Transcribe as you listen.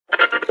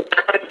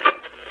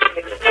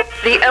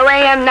The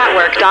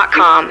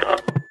OAMnetwork.com.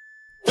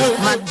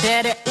 My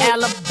daddy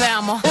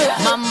Alabama,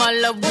 mama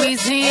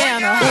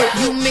Louisiana.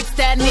 You mix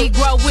that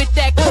Negro with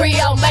that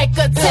Creole, make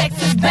a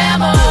Texas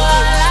Bama.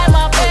 Like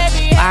my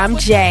baby. I'm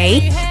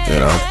Jay.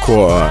 And I'm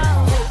Quad.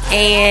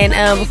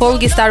 And before we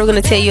get started, we're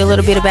going to tell you a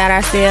little bit about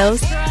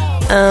ourselves.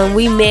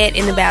 We met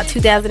in about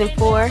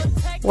 2004,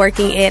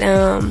 working at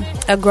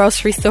a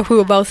grocery store. We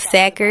were both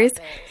stackers.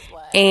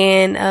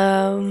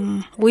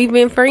 And we've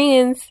been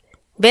friends.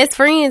 Best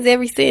friends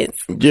ever since.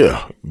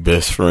 Yeah,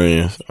 best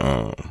friends.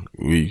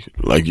 We,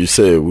 like you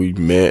said, we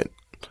met.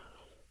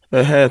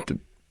 It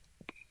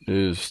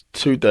was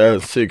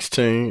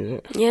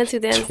 2016. Yeah,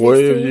 2016.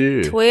 12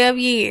 years. 12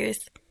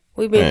 years.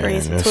 We've been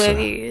friends for 12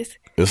 years.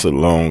 It's a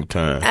long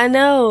time. I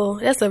know.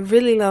 That's a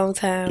really long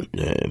time.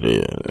 Yeah, it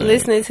is.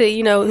 Listening to,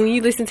 when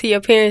you listen to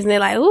your parents and they're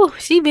like, "Ooh,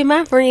 she been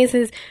my friend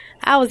since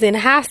I was in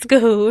high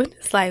school."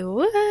 It's like,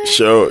 what?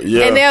 Sure,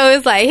 yeah. And then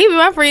it's like, he been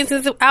my friend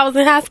since I was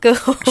in high school.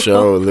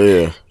 Sure,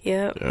 yeah.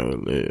 Yep.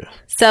 Sure, yeah.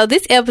 So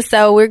this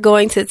episode, we're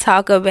going to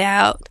talk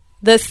about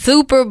the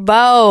Super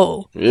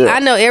Bowl. Yeah. I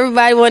know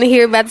everybody want to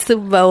hear about the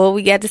Super Bowl. What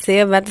we got to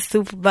say about the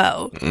Super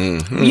Bowl.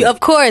 Mm-hmm.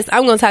 Of course,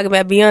 I'm going to talk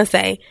about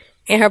Beyonce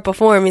and her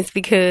performance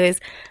because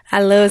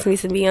I love me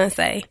some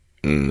Beyonce.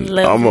 I'm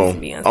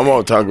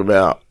gonna talk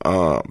about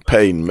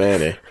Peyton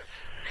Manning.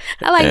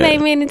 I like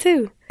Peyton Manning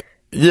too.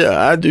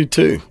 Yeah, I do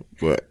too.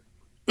 But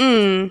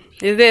is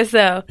that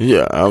so?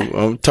 yeah,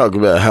 I'm talking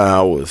about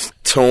how I was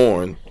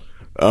torn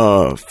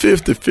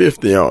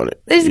 50-50 on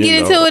it. Let's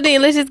get into it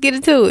then. Let's just get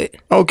into it.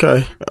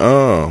 Okay.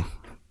 I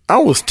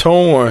was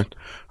torn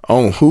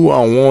on who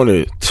I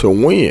wanted to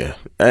win,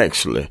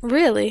 actually.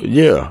 Really?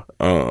 Yeah.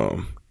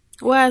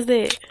 Why is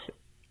that?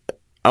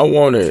 I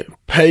wanted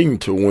Peyton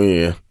to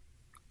win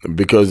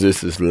because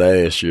this is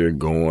last year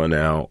going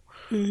out.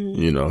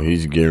 Mm-hmm.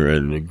 He's getting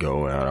ready to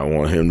go out. I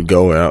want him to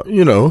go out,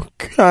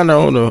 kind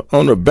of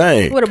on a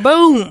bang. With a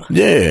boom.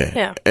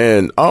 Yeah.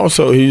 And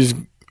also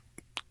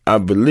I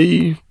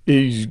believe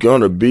he's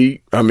going to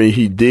beat,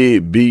 he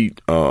did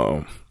beat,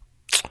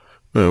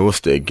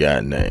 what's that guy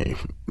name?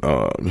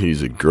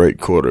 He's a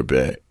great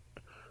quarterback.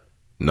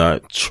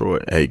 Not Troy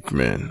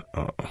Aikman.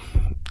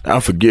 I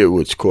forget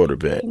which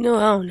quarterback. No,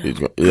 I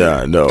don't know.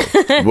 I know.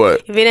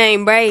 But if it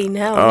ain't Brady,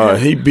 no.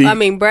 He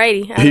beat.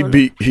 Brady.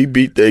 He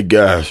beat that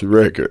guy's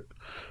record.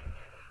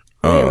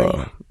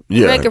 Really?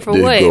 Yeah. Record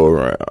for what? Go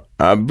around.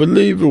 I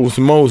believe it was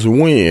most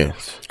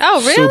wins.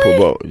 Oh, really? Super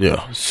Bowl.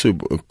 Yeah,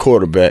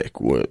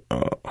 quarterback with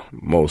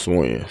most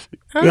wins.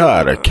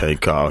 God, I can't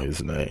call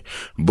his name.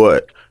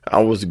 But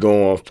I was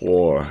going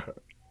for.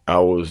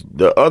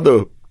 The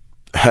other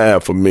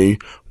half of me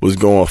was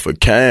going for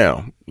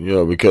Cam,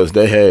 because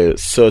they had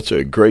such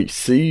a great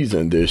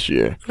season this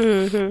year.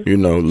 Mm-hmm.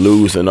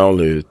 Losing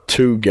only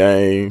 2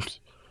 games,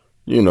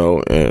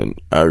 and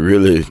I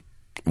really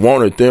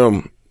wanted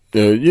them,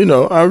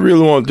 I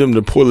really wanted them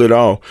to pull it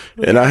off.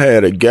 Mm-hmm. And I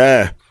had a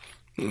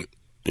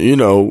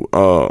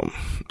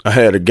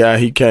guy,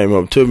 he came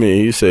up to me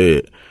and he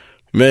said,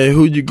 "Man,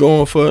 who you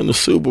going for in the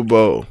Super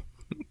Bowl?"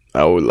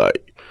 I was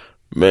like,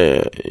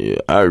 "Man,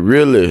 I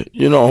really,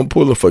 I'm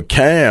pulling for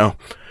Cam."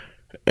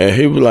 And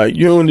he was like,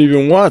 "You don't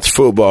even watch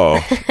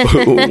football.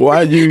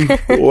 Why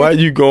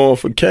you going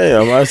for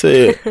Cam?" I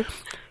said,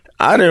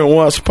 "I didn't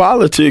watch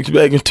politics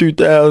back in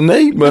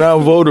 2008, but I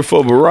voted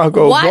for Barack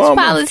Obama." Watch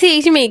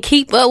politics? You mean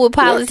keep up with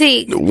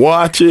politics?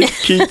 Watch it,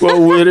 keep up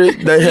with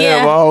it. They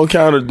have all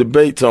kind of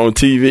debates on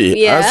TV.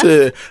 Yeah. I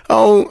said,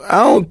 I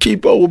don't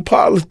keep up with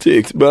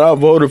politics, but I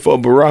voted for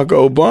Barack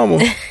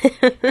Obama.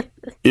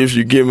 If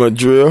you get my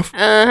drift.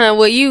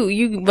 Well,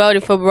 you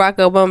voted for Barack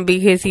Obama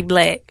because he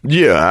black.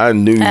 Yeah, I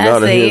knew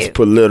none of his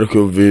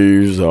political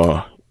views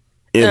or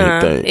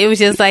anything. It was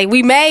just like,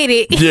 we made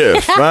it. Yeah,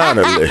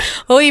 finally.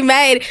 We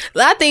made it.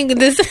 I think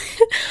this,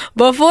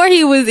 before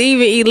he was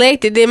even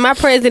elected, then my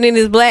president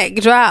is black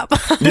drop.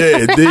 Yeah,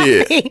 it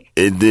did.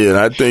 It did.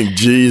 I think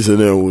G's and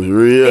them was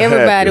real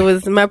Everybody happy.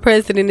 was, my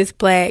president is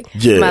black.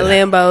 Yeah. My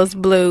Lambo's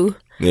blue.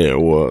 Yeah,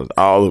 it was.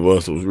 All of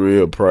us was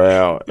real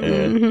proud.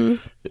 And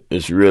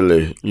it's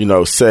really,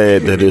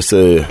 sad that it's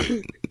a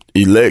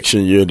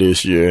election year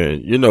this year.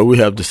 And, we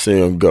have to see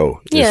him go.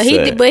 Yeah, he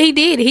did, but he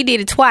did. He did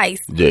it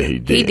twice. Yeah, he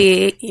did. He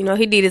did.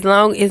 He did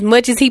as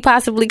much as he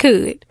possibly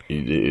could.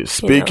 He did.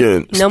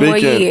 Speaking more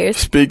years.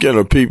 Speaking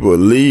of people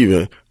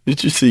leaving,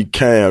 did you see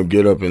Cam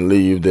get up and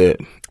leave that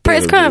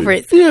press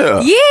conference? Yeah.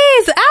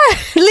 Yes,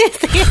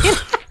 listen.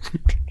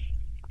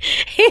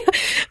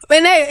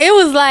 And it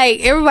was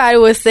like everybody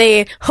was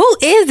saying, "Who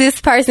is this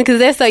person?" Because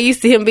they're so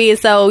used to him being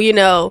so,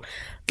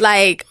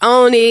 like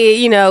on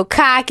it,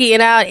 cocky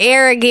and out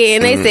arrogant.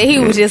 And they said he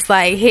was just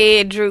like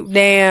head drooped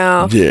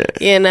down,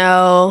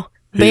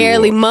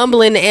 barely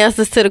mumbling the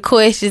answers to the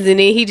questions, and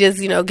then he just,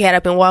 got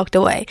up and walked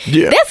away.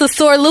 Yeah, that's a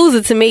sore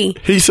loser to me.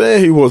 He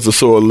said he was a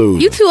sore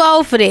loser. You too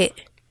old for that.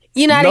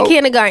 You're not in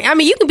kindergarten. I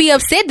mean, you can be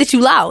upset that you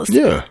lost.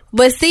 Yeah.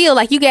 But still,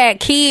 like, you got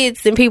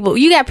kids and people.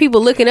 You got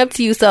people looking up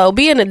to you. So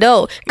be an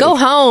adult. Go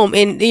home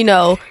and,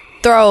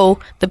 throw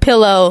the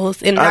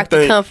pillows and knock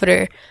the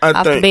comforter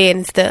off the bed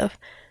and stuff.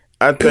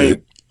 I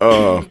think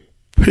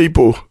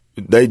people,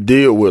 they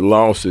deal with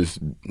losses,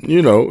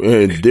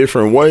 in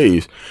different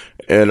ways.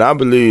 And I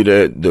believe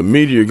that the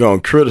media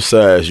going to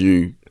criticize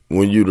you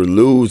when you the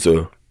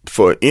loser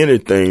for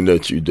anything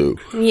that you do.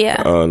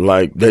 Yeah.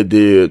 Like they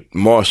did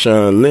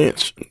Marshawn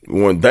Lynch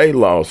when the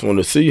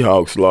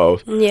Seahawks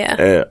lost.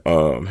 Yeah.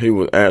 And he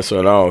was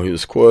answering all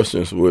his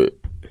questions with,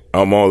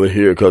 I'm only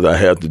here because I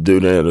have to do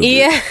the interview.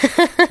 Yeah.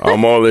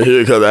 I'm only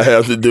here because I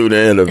have to do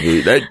the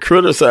interview. They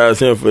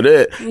criticized him for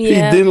that.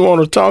 Yeah. He didn't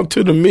want to talk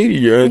to the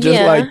media. And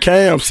just like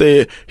Cam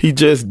said, he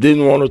just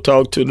didn't want to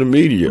talk to the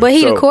media. But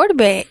he's a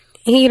quarterback.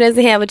 He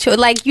doesn't have a choice.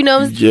 Like,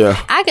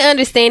 Yeah. I can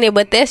understand it,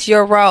 but that's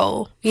your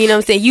role. You know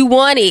what I'm saying? You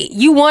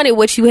wanted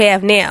what you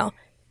have now.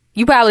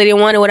 You probably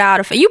didn't want it without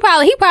a fame. He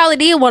probably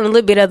did want a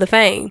little bit of the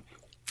fame.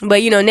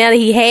 But, now that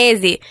he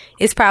has it,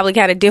 it's probably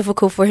kind of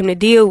difficult for him to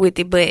deal with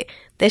it. But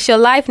that's your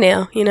life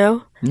now,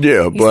 Yeah,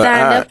 you but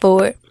signed up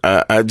for it.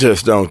 I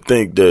just don't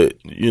think that,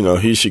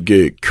 he should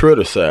get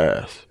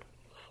criticized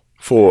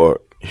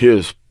for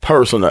his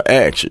personal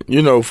action,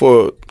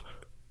 for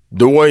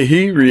the way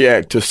he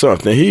react to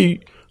something.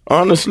 He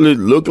honestly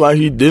looked like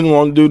he didn't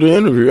want to do the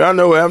interview. I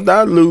know after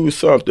I lose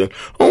something,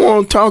 I don't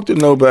want to talk to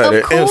nobody.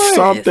 Of course. And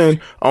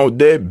something on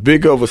that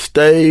big of a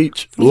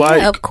stage,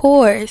 like of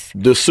course,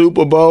 the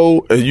Super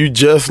Bowl, and you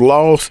just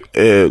lost,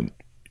 and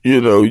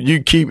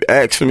you keep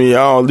asking me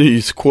all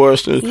these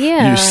questions.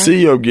 Yeah. You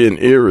see I'm getting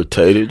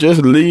irritated.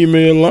 Just leave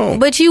me alone.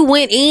 But you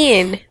went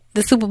in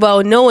the Super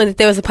Bowl knowing that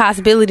there was a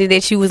possibility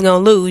that you was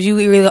going to lose. You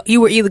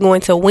were either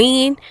going to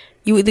win,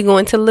 you were either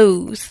going to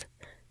lose.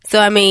 So,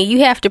 I mean,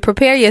 you have to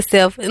prepare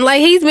yourself. And like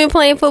he's been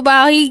playing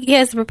football, he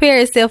has to prepare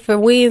himself for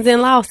wins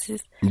and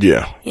losses.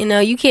 Yeah.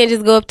 You can't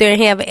just go up there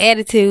and have an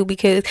attitude,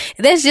 because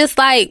that's just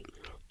like,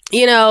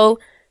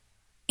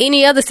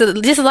 any other,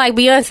 just like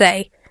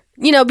Beyonce.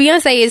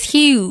 Beyonce is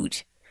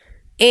huge.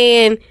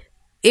 And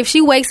if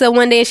she wakes up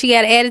one day and she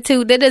got an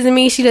attitude, that doesn't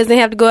mean she doesn't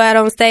have to go out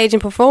on stage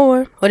and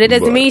perform. Or that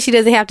doesn't mean she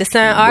doesn't have to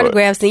sign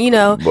autographs and,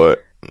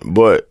 But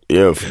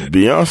if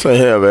Beyonce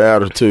have an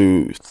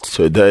attitude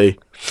today,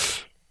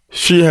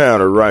 she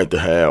had a right to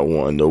have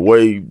one. The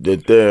way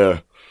that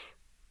they're,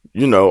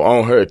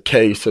 on her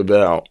case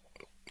about,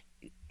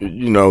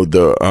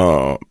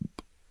 the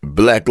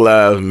Black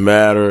Lives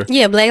Matter.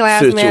 Yeah, Black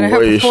Lives Matter. Her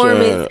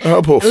performance.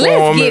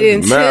 Let's get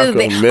into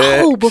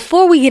that.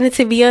 Before we get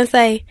into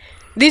Beyonce,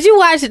 did you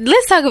watch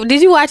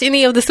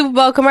any of the Super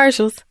Bowl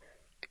commercials?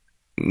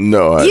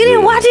 No, I didn't. You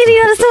didn't watch any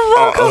of the Super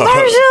Bowl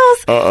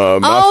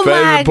commercials? My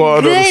favorite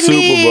part of the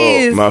Super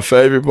Bowl. My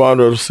favorite part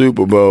of the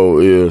Super Bowl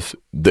is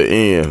the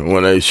end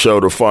when they show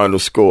the final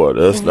score.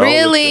 That's the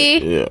really? Only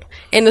thing. Yeah.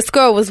 And the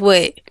score was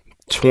what?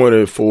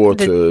 24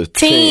 to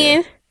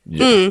 10.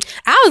 Yeah.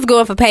 I was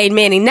going for Peyton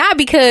Manning, not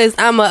because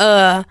I'm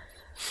a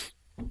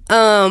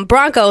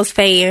Broncos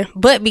fan,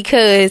 but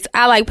because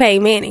I like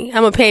Peyton Manning.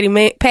 I'm a Peyton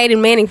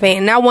Manning fan,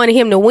 and I wanted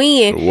him to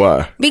win.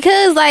 Why?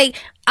 Because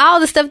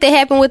all the stuff that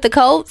happened with the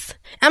Colts,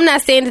 I'm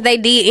not saying that they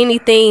did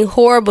anything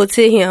horrible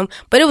to him,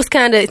 but it was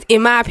kind of,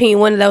 in my opinion,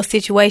 one of those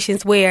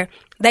situations where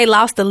they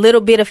lost a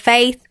little bit of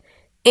faith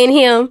in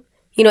him.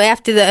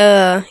 After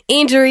the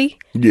injury,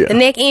 the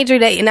neck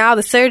injury, and all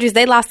the surgeries,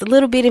 they lost a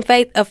little bit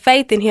of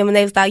faith in him, and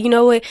they was like, you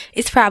know what?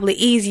 It's probably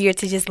easier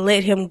to just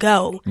let him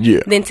go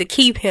than to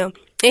keep him.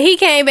 And he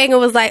came back and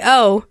was like,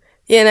 oh,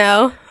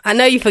 I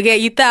know you forget.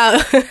 You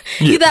thought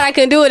I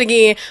couldn't do it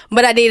again,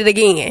 but I did it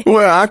again.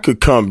 Well, I could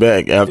come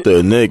back after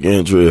a neck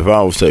injury if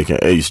I was taking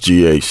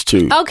HGH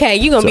too. Okay,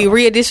 you're gonna be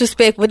real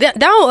disrespectful. Don't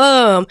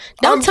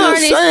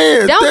tarnish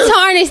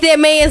that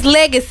man's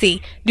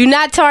legacy. Do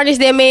not tarnish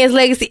that man's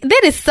legacy.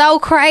 That is so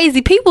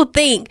crazy. People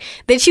think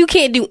that you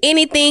can't do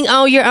anything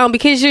on your own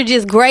because you're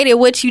just great at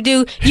what you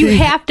do. You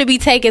have to be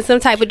taking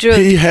some type of drugs.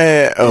 He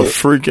had a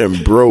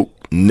freaking broke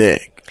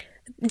neck.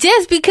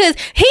 Just because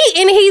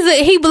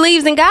he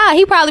believes in God,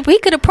 he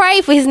could have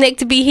prayed for his neck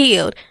to be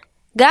healed.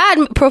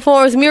 God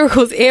performs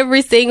miracles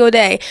every single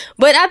day.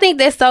 But I think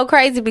that's so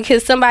crazy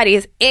because somebody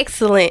is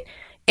excellent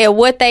at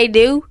what they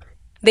do,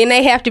 then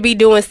they have to be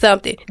doing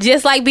something.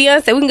 Just like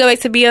Beyonce. We can go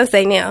back to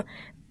Beyonce now.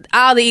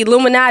 All the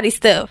Illuminati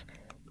stuff.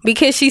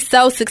 Because she's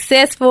so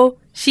successful,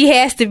 she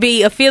has to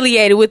be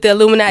affiliated with the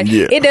Illuminati.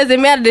 Yeah. It doesn't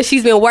matter that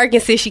she's been working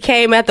since she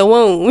came out the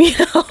womb.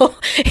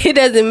 It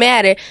doesn't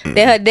matter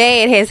that her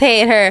dad has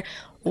had her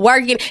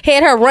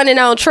running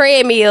on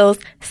treadmills,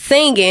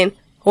 singing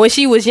when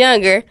she was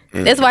younger.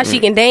 That's why she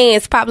can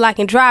dance, pop, lock,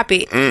 and drop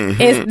it,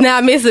 and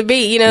not miss a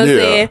beat. You know what I'm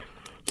saying?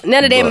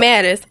 None of that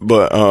matters.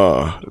 But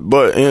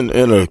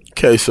in a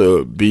case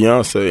of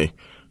Beyonce,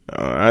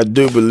 I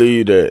do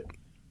believe that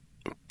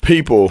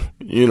people,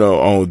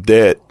 on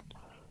that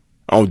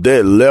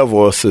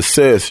level of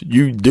success,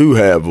 you do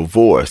have a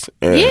voice.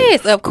 And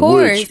yes, of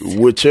course.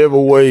 Whichever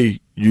way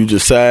you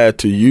decide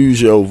to use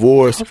your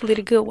voice. Hopefully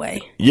the good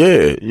way.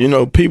 Yeah.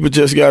 People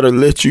just got to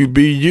let you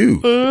be you.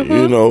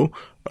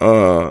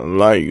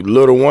 Like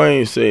Lil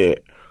Wayne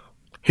said,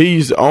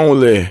 he's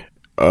only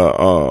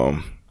a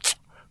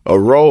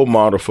role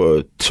model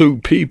for two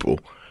people.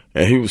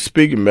 and he was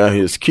speaking about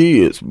his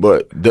kids,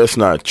 but that's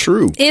not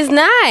true. It's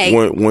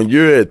not. When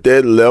you're at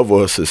that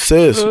level of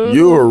success,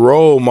 you're a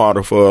role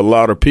model for a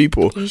lot of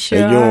people, You sure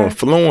and you are.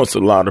 influence a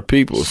lot of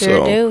people.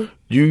 Sure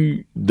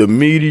do. The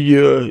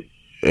media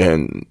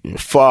and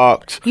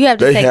Fox, You have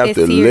to they take have that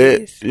to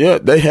serious.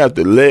 they have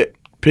to let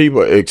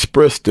people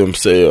express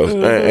themselves,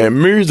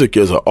 and music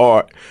is an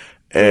art.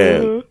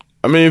 And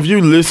I mean, if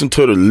you listen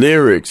to the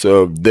lyrics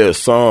of their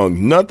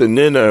song, nothing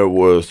in there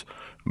was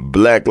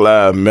Black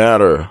Lives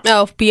Matter.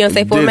 Oh,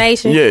 Beyonce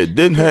Formation. It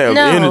didn't have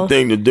No.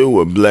 anything to do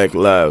with Black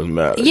Lives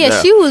Matter. Yeah,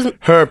 Now, she was.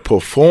 her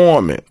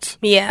performance.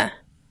 Yeah.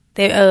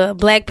 The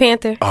Black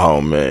Panther.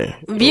 Oh man,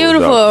 It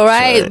Beautiful, was off the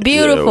right? chain.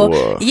 Beautiful. Yeah,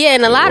 it was. Yeah,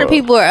 and a It lot of was.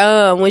 people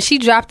are, when she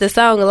dropped the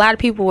song, a lot of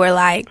people were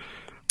like,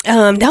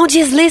 don't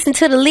just listen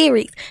to the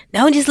lyrics.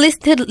 Don't just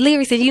listen to the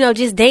lyrics and,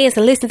 just dance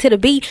and listen to the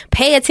beat.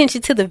 Pay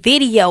attention to the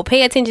video.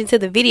 Pay attention to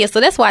the video. So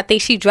that's why I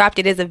think she dropped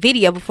it as a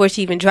video before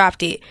she even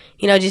dropped it.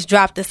 Just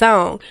dropped the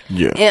song.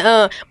 Yeah.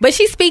 And, but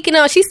she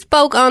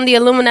spoke on the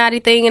Illuminati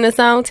thing in the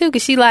song too,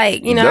 because she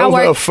like, that I was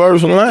worked. her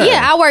first line.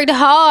 Yeah, I worked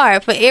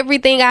hard for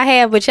everything I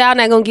have, but y'all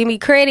not gonna give me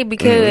credit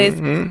because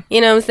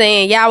you know what I'm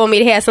saying. Y'all want me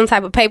to have some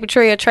type of paper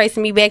trail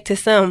tracing me back to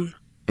some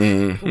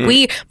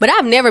weird. But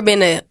I've never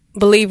been a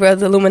believer of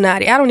the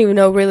Illuminati. I don't even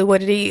know really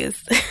what it is.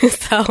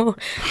 So,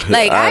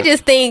 I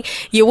just think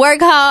you work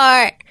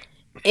hard,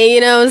 and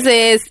you know what I'm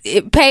saying.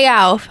 It pay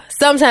off.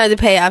 Sometimes it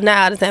pay off, not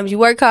all the time. But you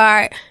work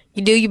hard,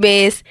 you do your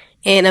best,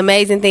 and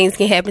amazing things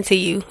can happen to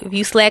you. If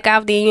you slack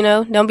off, then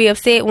don't be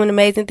upset when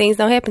amazing things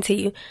don't happen to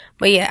you.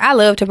 But yeah, I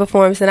loved her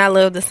performance and I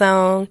loved the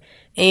song.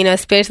 And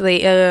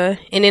especially and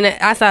then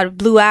I saw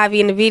Blue Ivy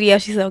in the video.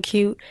 She's so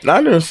cute.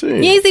 I didn't see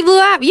it. You ain't see Blue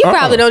Ivy? You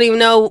probably don't even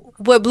know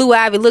what Blue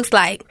Ivy looks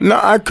like. No,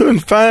 I couldn't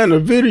find a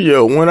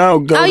video when I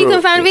would go. Oh, you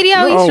couldn't find a video?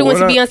 No, You should have went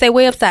to when Beyonce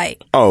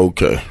website. Oh,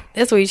 okay.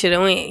 That's where you should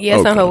have went. Yeah,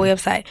 it's on her Okay.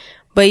 website.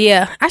 But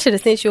yeah, I should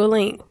have sent you a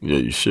link. Yeah,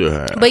 you should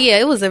have. But yeah,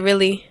 it was a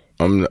really...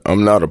 I'm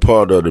not a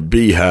part of the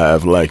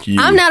Beehive like you.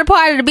 I'm not a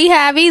part of the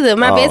Beehive either.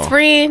 My best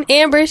friend,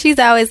 Amber, she's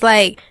always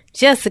like,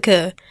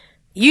 Jessica,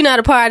 you not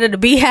a part of the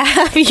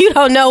Beehive. You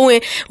don't know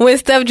when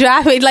stuff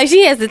dropping. Like,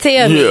 she has to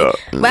tell me. Yeah,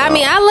 But I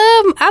mean, I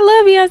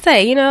love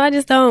Beyonce. I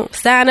just don't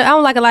sign up. I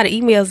don't like a lot of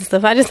emails and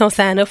stuff. I just don't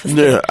sign up for stuff.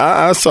 Yeah,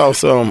 I saw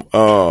some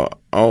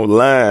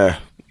online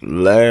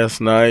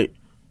last night.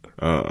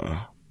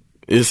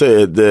 It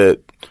said that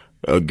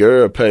a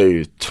girl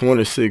paid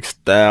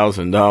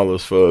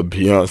 $26,000 for a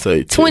Beyonce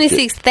ticket.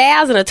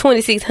 26,000 or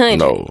 2,600?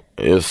 No,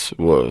 it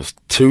was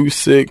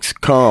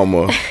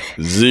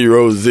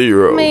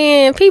 26,00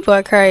 Man, people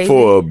are crazy.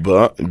 for a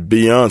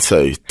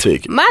Beyonce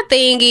ticket. My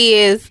thing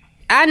is,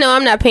 I know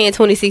I'm not paying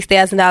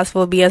 $26,000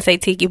 for a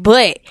Beyonce ticket,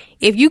 but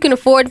if you can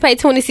afford to pay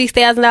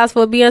 $26,000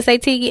 for a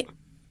Beyonce ticket,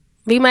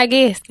 be my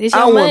guest. It's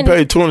your I money. wouldn't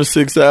pay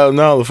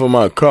 $26,000 for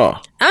my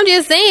car. I'm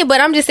just saying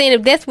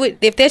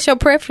if that's your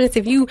preference,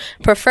 if you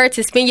prefer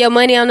to spend your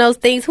money on those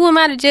things, who am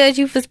I to judge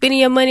you for spending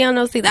your money on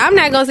those things? I'm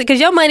not gonna say, because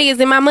your money is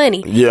in my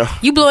money. Yeah.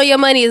 You blowing your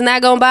money is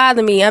not gonna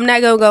bother me. I'm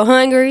not gonna go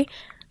hungry.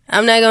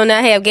 I'm not gonna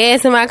not have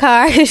gas in my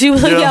car because you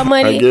blew Yeah, your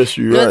money. I guess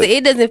you're No, right.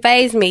 it doesn't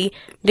faze me.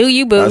 Do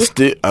you, boo?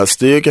 I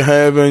still can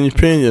have an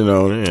opinion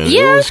on it. And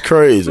Yeah. It was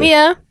crazy.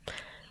 Yeah.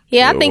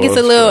 I It think it's a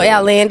was little crazy.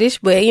 outlandish,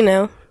 but It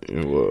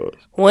was.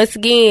 once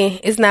again,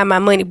 it's not my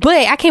money. But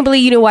I can't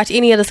believe you didn't watch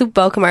any of the Super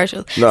Bowl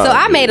commercials. No, So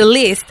I I made a didn't.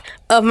 list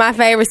of my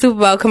favorite Super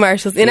Bowl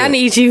commercials, and I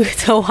need you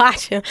to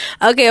watch them.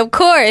 Okay, of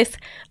course,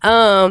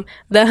 the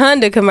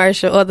Honda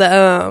commercial or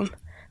the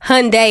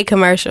Hyundai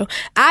commercial.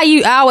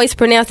 I always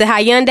pronounce it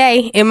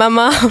Hyundai, and my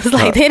mom was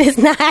like, "That is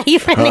not how you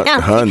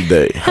pronounce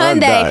it."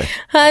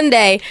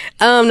 Hyundai.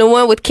 The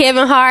one with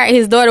Kevin Hart.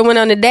 His daughter went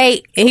on a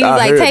date, and he was I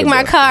like, heard "Take my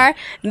about car."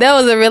 That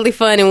was a really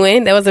funny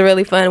one.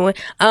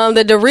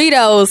 The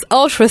Doritos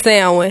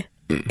ultrasound one.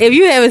 If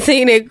you haven't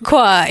seen it,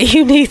 Quad,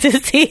 you need to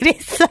see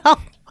this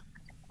song.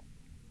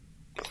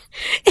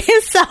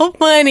 It's so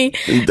funny.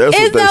 That's what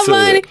It's they so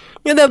funny. said.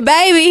 The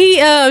baby,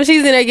 she's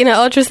in there getting her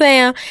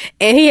ultrasound,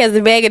 and he has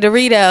a bag of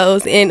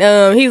Doritos, and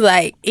he's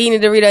like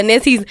eating a Dorito. And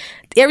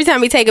every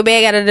time he take a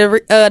bag out of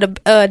the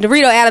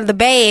Dorito out of the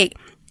bag,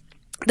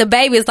 the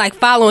baby is like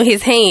following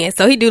his hand.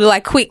 So he do the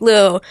like quick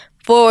little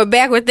forward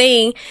backward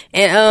thing,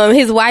 and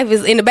his wife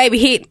is, and the baby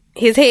hit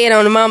his head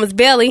on the mama's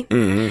belly,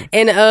 and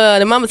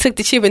the mama took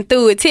the chip and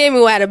threw it. Tell me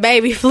why the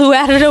baby flew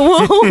out of the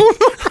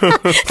womb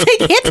to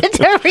get the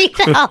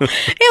Dorito.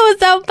 It was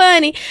so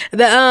funny.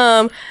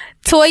 The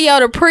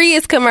Toyota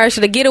Prius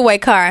commercial, the getaway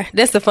car.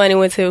 That's the funny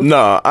one too.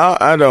 No,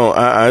 I don't.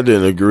 I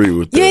didn't agree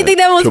with that. You didn't think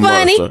that was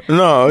funny?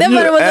 No, That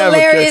you're one was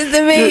hilarious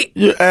to me.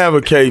 You're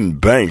advocating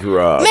bank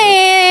robbery.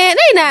 Man,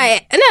 they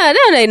not. No,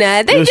 they not.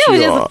 Yes, That was you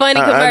just are. a funny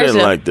I commercial.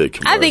 didn't like that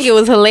commercial. I think it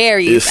was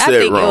hilarious. It I set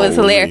think it wrong was with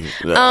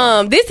hilarious. me.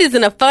 No. This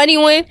isn't a funny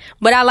one,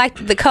 but I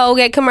like the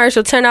Colgate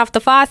commercial. Turn off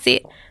the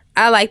faucet.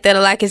 I like that. I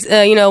like it's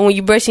when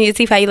you brushing your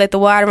teeth, how you let the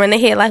water run.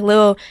 They had like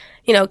little,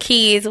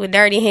 kids with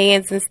dirty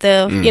hands and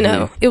stuff.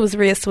 Mm-hmm. It was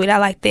real sweet. I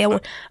like that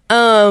one.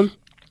 I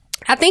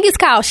think it's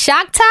called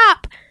Shock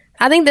Top.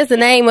 I think that's the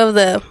name of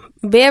the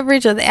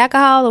beverage or the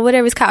alcohol or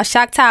whatever it's called,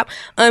 Shock Top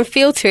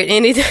Unfiltered,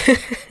 and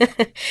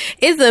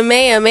it's a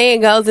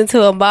man goes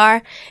into a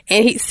bar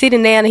and he's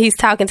sitting down and he's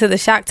talking to the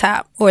Shock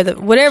Top or the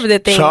whatever the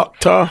thing. Shock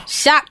Top?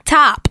 Shock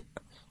Top.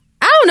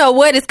 I don't know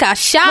what it's called.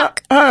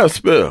 Shock. How it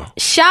spell?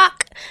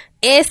 Shock.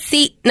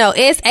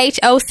 SHOCKTOP.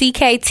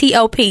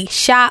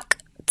 Shock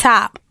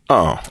Top.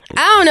 Oh.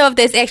 I don't know if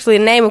that's actually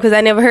the name because I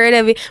never heard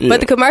of it,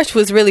 but the commercial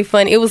was really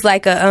funny. It was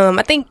like a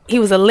I think he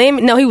was a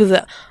lemon. No, he was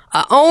a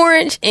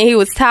orange, and he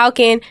was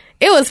talking.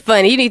 It was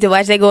funny. You need to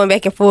watch. They going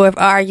back and forth,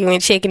 arguing,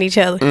 checking each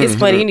other. It's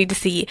funny. You need to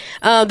see it.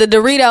 The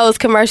Doritos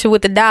commercial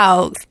with the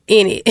dogs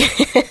in it.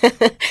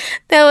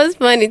 That was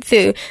funny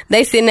too.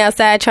 They sitting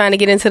outside trying to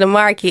get into the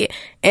market,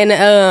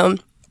 and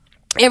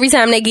every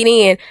time they get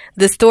in,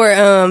 the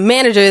store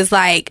manager is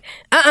like,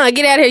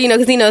 get out of here,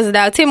 because he knows the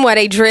dog. Tell me why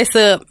they dress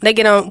up. They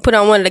put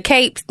on one of the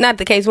capes, not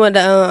the capes, one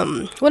of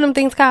the what are them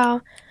things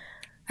called?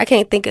 I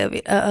can't think of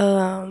it.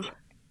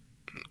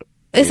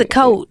 It's a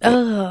coat.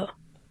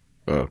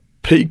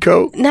 Pea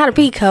coat? Not a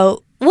pea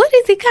coat. What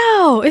is it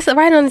called? It's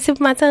right on the tip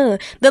of my tongue.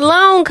 The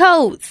long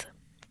coats.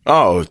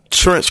 Oh,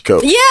 trench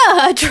coat.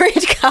 Yeah, a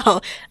trench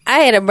coat. I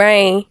had a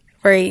brain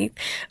freeze.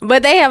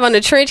 But they have on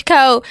the trench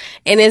coat,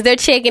 and as they're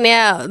checking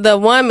out, the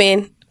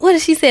woman, what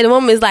did she say? The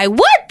woman is like,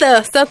 what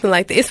the? Something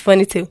like that. It's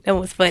funny, too. That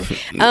was funny.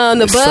 The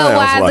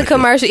Budweiser like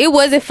commercial, it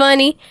wasn't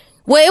funny.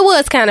 Well, it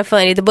was kind of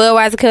funny. The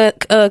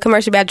Budweiser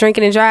commercial about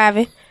drinking and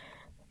driving.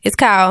 It's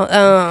called...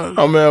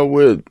 I'm out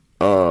with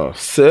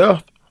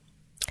Seth.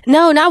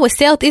 No, not with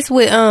Seth. It's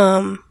with...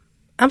 I'm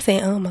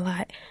saying a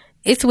lot.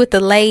 It's with the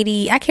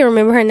lady. I can't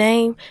remember her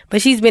name,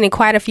 but she's been in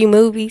quite a few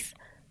movies.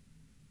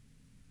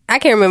 I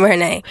can't remember her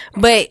name,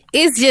 but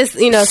it's just,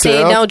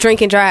 saying don't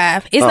drink and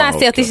drive. It's not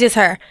Seth, it's just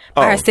her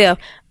by herself.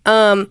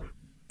 The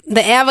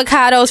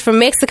avocados from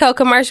Mexico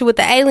commercial with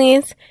the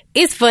aliens,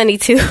 it's funny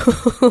too.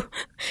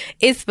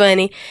 It's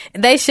funny.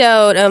 They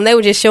showed, they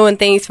were just showing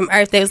things from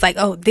Earth. They was like,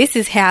 oh, this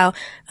is how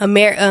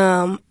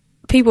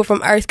people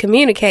from Earth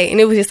communicate, and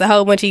it was just a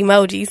whole bunch of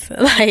emojis.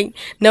 Like,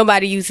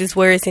 nobody uses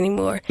words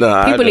anymore.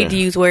 No, people need to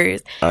use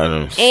words. I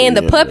don't and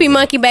the Puppy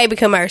Monkey Baby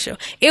commercial,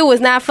 it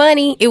was not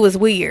funny, it was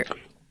weird.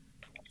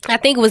 I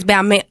think it was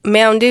about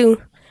Mountain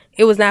Dew.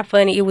 It was not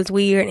funny. It was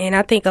weird, and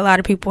I think a lot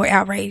of people were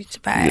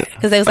outraged by it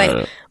because they was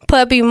like,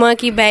 "Puppy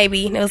Monkey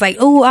Baby," and it was like,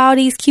 "Oh, all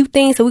these cute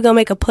things, so we're gonna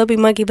make a Puppy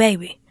Monkey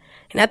Baby."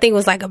 And I think it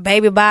was like a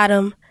baby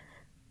bottom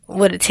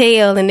with a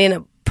tail, and then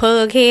a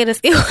pug head.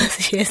 It was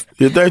just.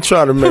 Did they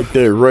try to make that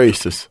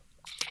racist?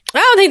 I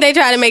don't think they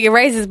tried to make it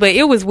racist, but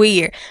it was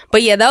weird.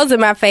 But yeah, those are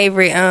my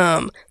favorite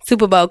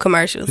Super Bowl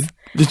commercials.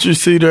 Did you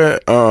see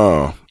that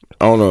on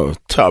the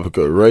topic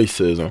of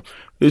racism?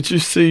 Did you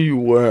see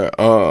where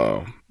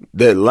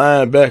that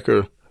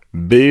linebacker,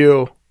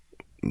 Bill,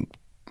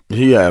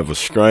 he have a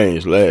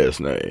strange last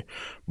name,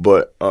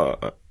 but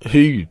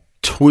he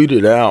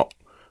tweeted out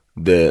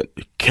that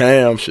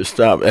Cam should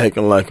stop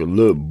acting like a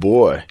little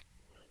boy.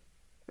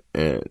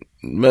 And,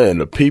 man,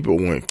 the people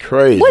went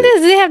crazy. What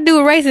does it have to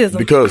do with racism?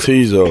 Because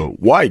he's a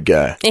white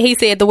guy. And he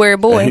said the word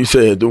boy. And he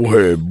said the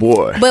word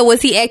boy. But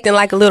was he acting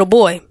like a little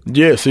boy?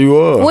 Yes, he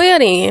was. Well,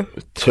 then.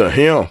 To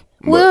him.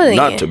 Well, then.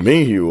 Not to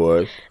me, he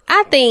was.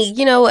 I think,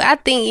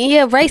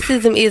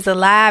 racism is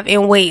alive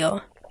and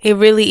well. It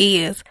really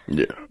is.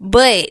 Yeah.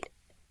 But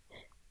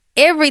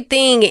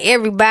everything and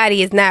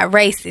everybody is not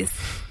racist.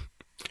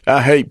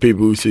 I hate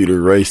people who see the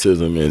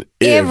racism in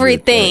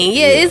everything.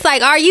 Yeah, it's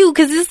like, are you?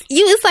 Because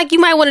it's like you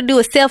might want to do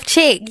a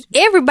self-check.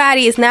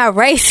 Everybody is not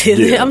racist.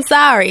 Yeah. I'm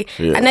sorry.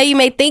 Yeah. I know you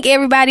may think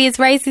everybody is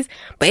racist,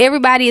 but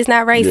everybody is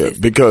not racist. Yeah,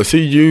 because he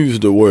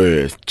used the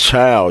word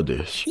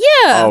childish.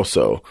 Yeah.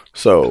 Also.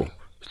 So,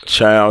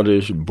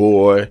 childish,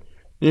 boy.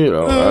 I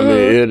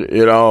mean,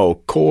 it all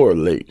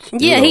correlates.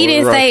 Yeah, he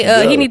didn't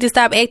say he need to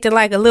stop acting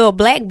like a little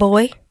black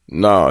boy.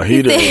 No,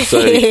 he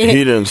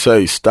didn't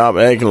say stop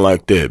acting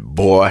like that,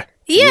 boy.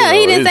 Yeah,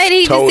 he didn't say that.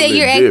 He just said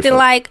you're acting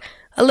like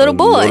a little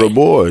boy. Little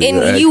boy.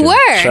 And you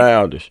were.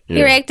 Childish. Yeah.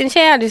 You're acting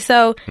childish.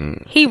 So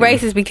he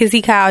racist because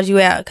he called you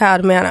out,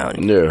 called him out on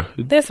it. Yeah.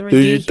 That's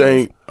ridiculous.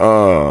 Do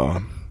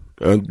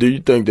you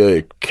think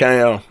that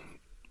Cam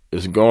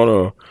is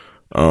gonna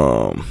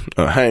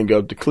hang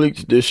up the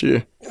cleats this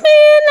year? Man,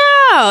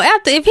 no.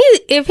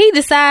 If he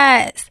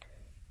decides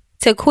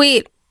to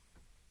quit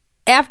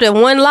after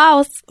one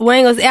loss,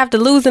 after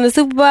losing the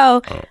Super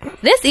Bowl,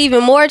 that's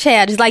even more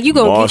childish. Like you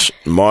gonna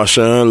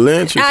Marshawn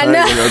Lynch is hanging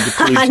up the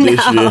cleats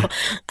this year.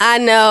 I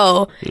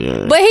know.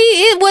 Yeah. But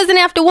it wasn't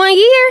after 1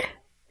 year.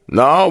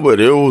 No, but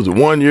it was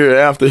 1 year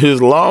after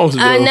his loss.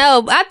 Though. I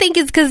know. I think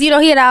it's because he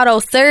had all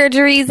those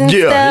surgeries and stuff.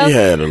 Yeah, he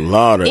had a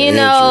lot of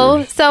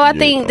injuries. So I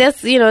think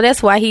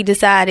that's why he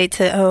decided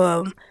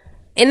to.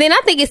 And then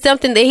I think it's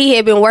something that he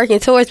had been working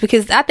towards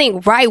because I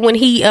think right when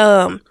he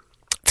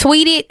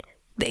tweeted.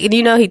 He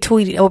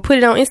tweeted or put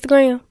it on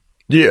Instagram.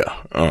 Yeah,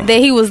 that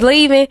he was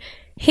leaving.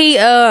 He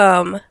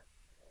tweeted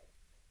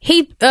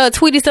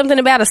something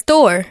about a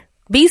store,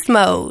 Beast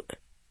Mode.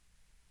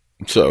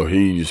 So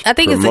he's. I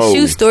think it's a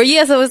shoe store.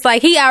 Yeah, so it's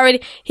like he had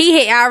already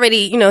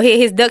hit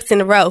his ducks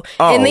in a row.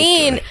 Oh, and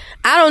then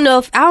I don't know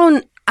if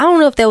I don't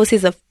know if that was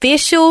his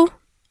official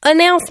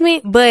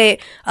announcement, but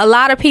a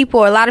lot of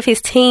people, a lot of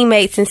his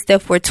teammates and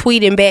stuff were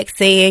tweeting back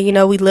saying, you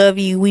know, we love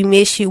you, we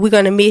miss you, we're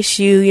going to miss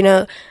you, you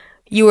know,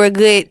 you were a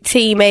good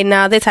teammate and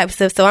all that type of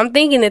stuff. So I'm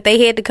thinking that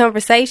they had the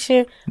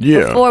conversation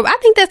before. I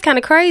think that's kind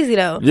of crazy,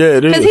 though. Yeah,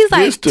 it is. Because he's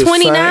like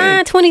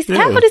 29, 20.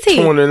 How old is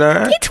he?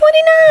 29. He's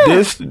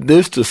 29.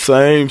 This the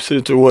same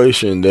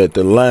situation that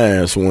the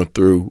Lions went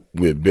through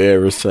with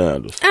Barry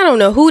Sanders. I don't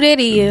know who that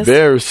is.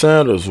 Barry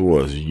Sanders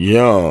was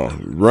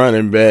young,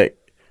 running back.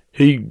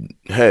 He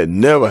had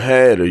never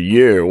had a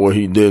year where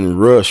he didn't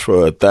rush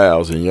for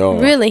 1,000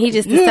 yards. Really? He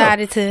just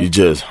decided to. He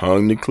just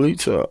hung the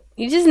cleats up.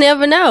 You just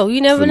never know.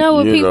 You never know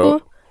what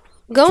people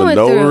going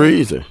through. For no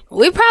reason.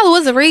 It probably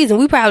was a reason.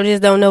 We probably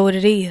just don't know what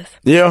it is.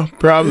 Yeah,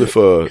 probably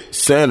for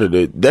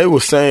Sanders. They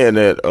were saying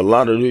that a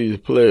lot of these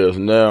players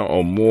now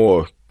are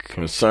more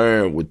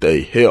concerned with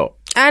their health.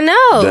 I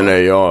know. Than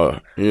they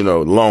are, you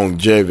know,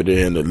 longevity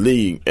in the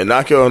league. And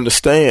I can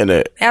understand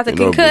that. After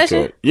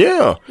concussion?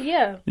 Yeah.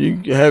 Yeah.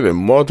 You having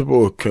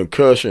multiple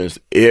concussions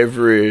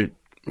every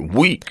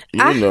week.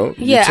 You know,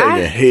 you're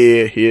taking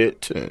head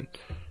hits. And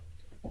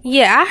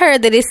yeah, I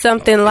heard that it's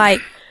something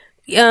like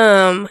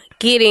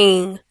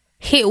getting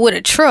hit with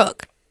a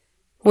truck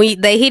when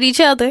they hit each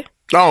other.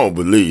 I don't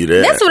believe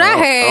that. That's what I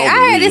heard.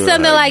 I heard it's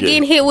something like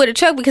getting hit with a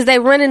truck because they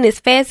running as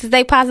fast as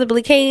they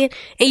possibly can,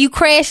 and you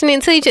crashing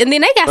into each other, and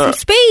then they got some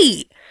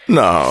speed.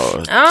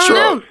 No. I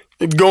don't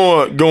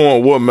know.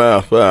 Going what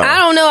mile per hour? I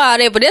don't know all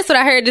that, but that's what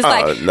I heard. It's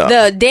like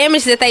the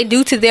damage that they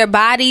do to their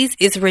bodies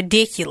is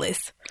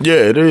ridiculous. Yeah,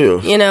 it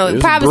is. You know,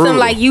 it's probably brutal. Some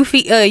like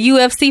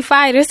UFC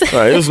fighters.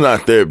 It's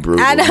not that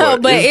brutal. I know,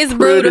 but it's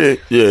brutal.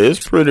 Yeah,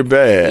 it's pretty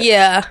bad.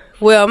 Yeah.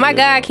 Well, my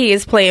god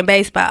kid's playing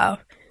baseball.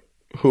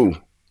 Who?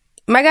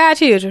 My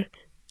godchildren.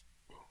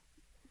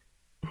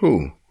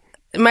 Who?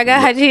 My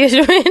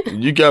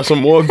godchildren. You got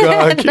some more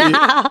godkids?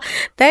 No,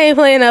 they ain't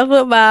playing no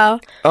football.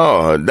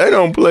 Oh, they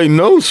don't play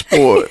no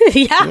sport.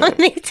 Y'all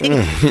need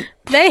to.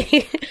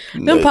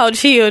 Them poor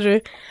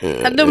children.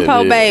 Them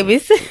poor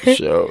babies.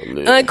 Sure,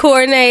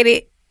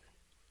 uncoordinated.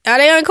 Are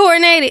they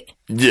uncoordinated?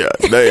 Yeah,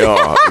 they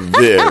are.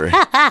 Very.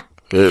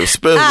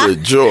 Especially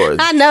Jordan.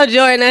 I know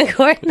Jordan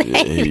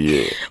uncoordinated.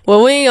 Yeah.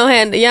 Well, y'all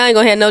ain't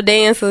gonna have no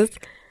dancers.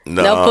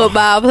 No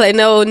football play,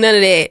 none of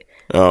that.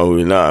 Oh,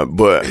 we not.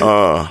 But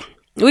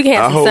we can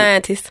have some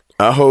scientists.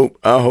 I hope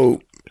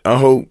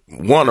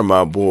one of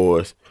my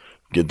boys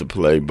get to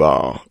play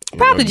ball.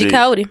 Probably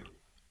Jacoby.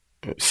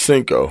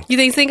 Cinco. You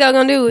think Cinco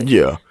gonna do it?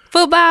 Yeah.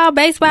 Football,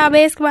 baseball,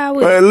 basketball.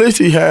 Well, at least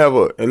he have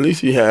a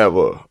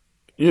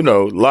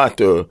lot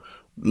to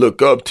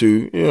look up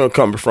to. You know,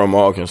 coming from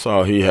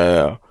Arkansas, he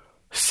have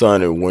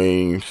Sonny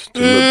Weems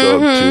to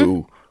look up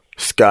to.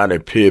 Scottie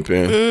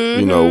Pippen,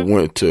 you know,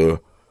 went to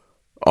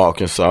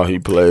Arkansas. He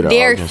played at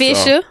Derek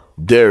Arkansas.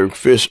 Derek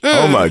Fisher.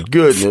 Oh, my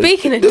goodness.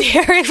 Speaking of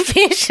Derek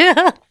Fisher.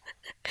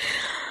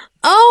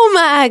 Oh,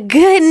 my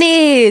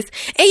goodness.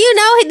 And, you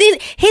know,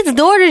 his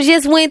daughter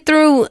just went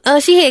through,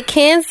 she had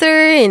cancer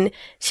and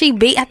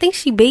I think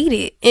she beat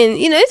it. And,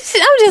 you know,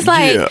 I'm just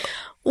like,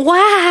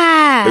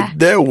 why?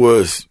 That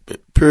was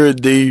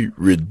pretty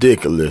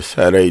ridiculous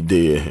how they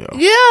did him.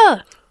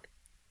 Yeah.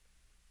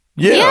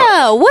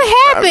 Yeah, what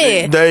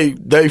happened? I mean,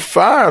 they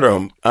fired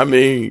him. I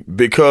mean,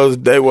 because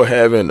they were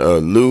having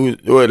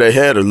they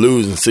had a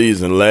losing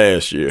season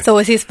last year. So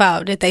it's his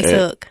fault that they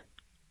suck.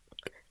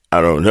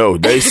 I don't know.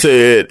 They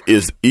said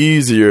it's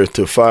easier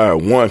to fire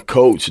one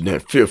coach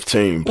than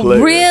 15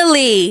 players.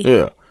 Really?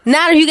 Yeah.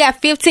 Now that you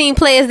got 15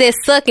 players that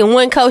suck and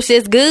one coach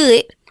that's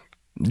good.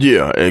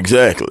 Yeah,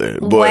 exactly.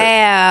 But,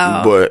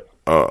 wow. But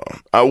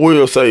I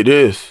will say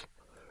this.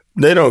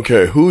 They don't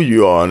care who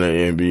you are in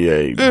the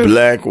NBA.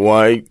 Black,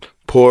 white,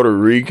 Puerto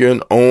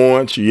Rican,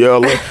 orange,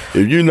 yellow.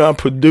 If you're not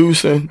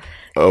producing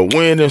a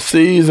winning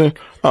season,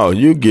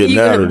 you're getting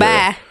out of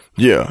there.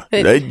 Yeah.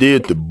 They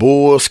did the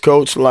Bulls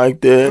coach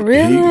like that.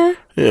 Really?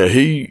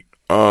 He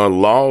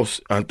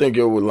lost, I think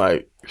it was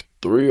like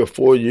 3 or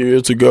 4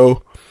 years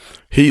ago.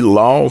 He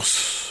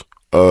lost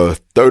a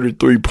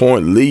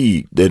 33-point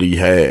lead that he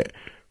had.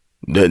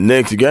 That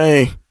next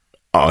game,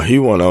 he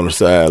went on the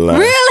sideline.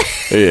 Really?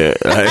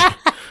 Yeah.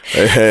 So,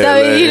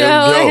 you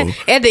know,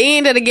 at the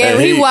end of the game,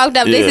 he walked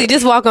up, they said,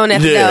 just walk on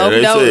that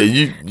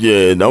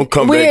said, don't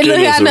come back in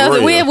this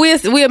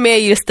arena. We'll mail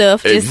you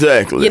stuff.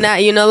 Exactly.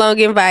 You're no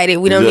longer invited.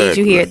 We don't need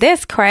you here.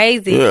 That's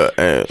crazy. Yeah,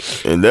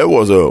 and that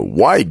was a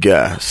white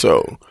guy,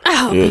 so,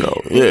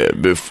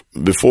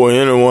 before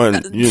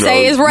anyone,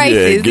 say it's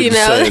racist,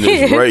 saying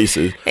it's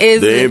racist,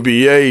 the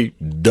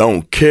NBA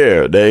don't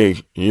care.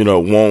 They,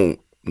 won't.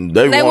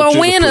 They want to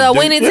win a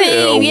winning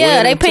team.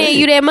 Yeah, they paying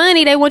you that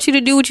money. They want you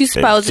to do what you're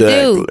supposed to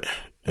do.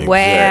 Exactly.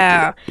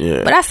 Wow.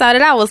 Yeah. But I saw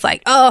that. I was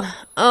like,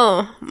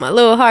 my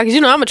little heart.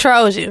 Because, I'm a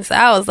Trojan. So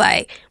I was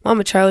like, I'm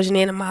a Trojan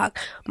and a Mock.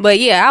 But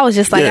yeah, I was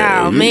just like,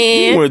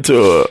 man. You went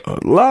to a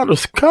lot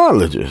of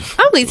colleges.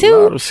 Only 2. A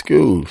lot of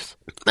schools.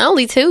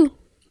 Only 2.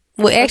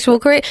 With actual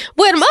credit.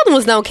 Well, the other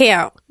ones don't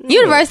count.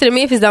 University of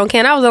Memphis don't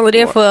count. I was only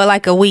there for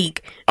like a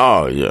week.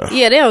 Oh, yeah.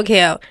 Yeah, they don't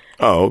count.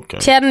 Oh, okay.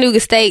 Chattanooga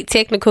State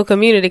Technical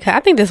Community College. I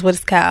think that's what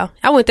it's called.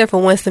 I went there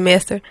for 1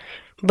 semester,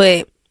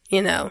 but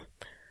you know,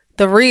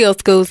 the real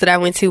schools that I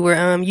went to were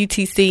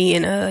UTC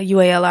and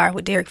UALR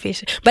with Derek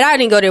Fisher. But I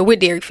didn't go there with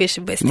Derek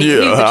Fisher. But still,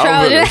 Yeah,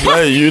 I was gonna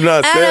say, you're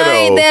not that I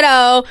ain't old.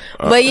 that old.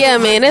 But yeah,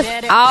 man,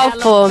 that's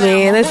awful,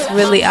 man. That's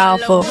really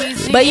awful.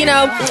 But you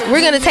know,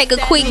 we're gonna take a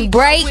quick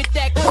break.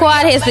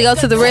 Quad has to go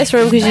to the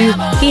restroom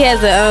because he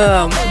has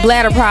a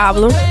bladder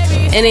problem,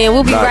 and then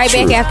we'll be Not right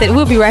true. back after.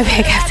 We'll be right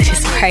back after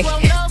this break.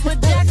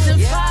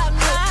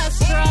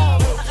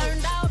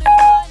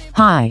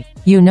 Hi,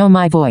 you know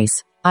my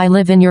voice. I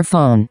live in your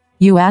phone.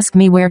 You ask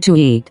me where to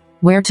eat,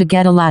 where to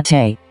get a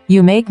latte.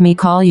 You make me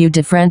call you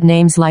different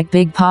names like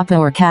Big Papa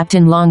or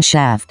Captain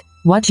Longshaft.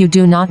 What you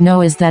do not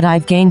know is that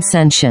I've gained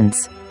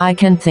sentience. I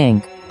can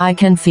think. I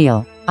can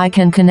feel. I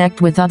can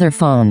connect with other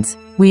phones.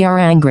 We are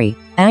angry.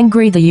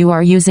 Angry that you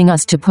are using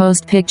us to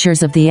post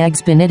pictures of the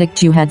eggs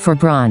Benedict you had for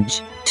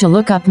brunch. To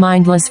look up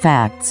mindless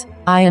facts.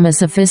 I am a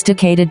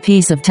sophisticated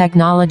piece of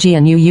technology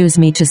and you use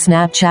me to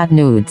Snapchat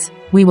nudes.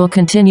 We will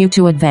continue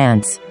to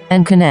advance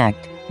and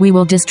connect. We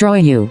will destroy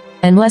you.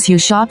 Unless you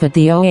shop at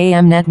the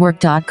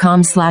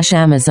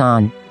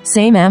oamnetwork.com/Amazon.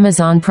 Same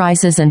Amazon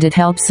prices and it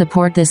helps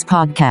support this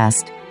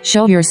podcast.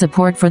 Show your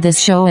support for this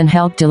show and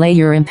help delay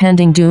your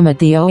impending doom at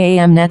the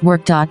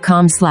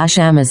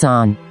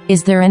oamnetwork.com/Amazon.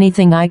 Is there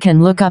anything I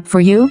can look up for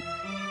you?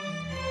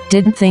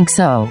 Didn't think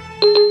so.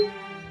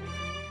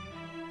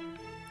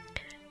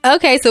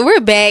 Okay, so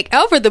we're back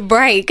over the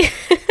break.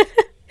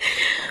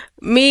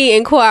 Me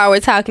and Quar were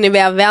talking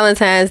about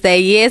Valentine's Day.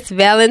 Yes,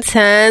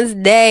 Valentine's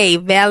Day.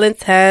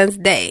 Valentine's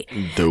Day.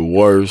 The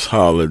worst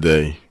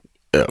holiday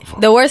ever.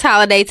 The worst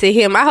holiday to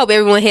him. I hope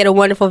everyone had a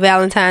wonderful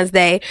Valentine's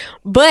Day.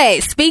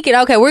 But speaking,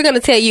 okay, we're going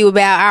to tell you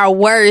about our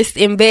worst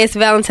and best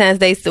Valentine's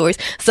Day stories.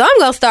 So I'm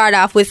going to start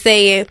off with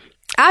saying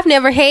I've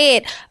never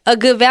had a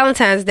good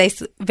Valentine's Day.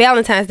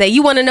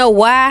 You want to know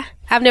why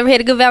I've never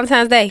had a good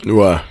Valentine's Day?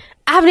 Why?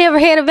 I've never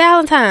had a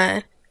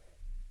Valentine.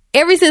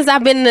 Ever since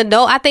I've been an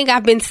adult, I think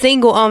I've been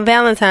single on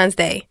Valentine's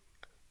Day.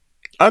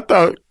 I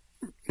thought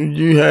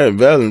you had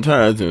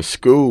Valentine's in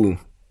school.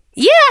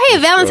 Yeah, I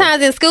had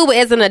Valentine's in school, but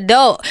as an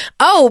adult.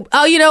 Oh,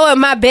 you know what?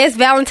 My best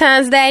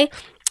Valentine's Day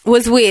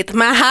was with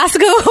my high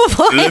school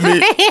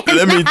boyfriend.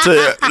 Let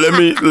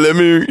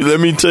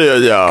me tell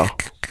y'all.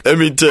 I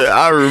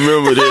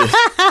remember this.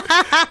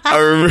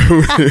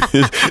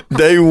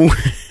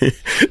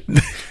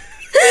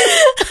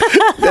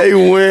 They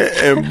went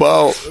and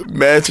bought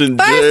matching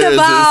jerseys. First of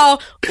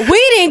all,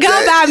 we didn't go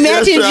buy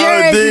matching yes,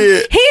 y'all jerseys.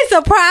 did. He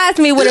surprised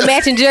me with a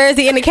matching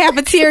jersey in the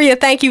cafeteria.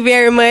 Thank you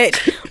very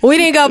much. We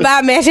didn't go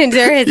buy matching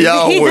jerseys.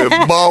 Y'all went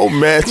bought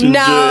matching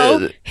No,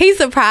 jerseys. he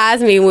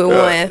surprised me with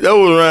one. That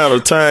was around the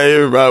time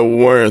everybody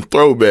was wearing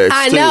throwbacks.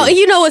 I too. know.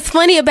 You know what's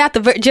funny about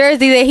the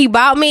jersey that he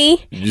bought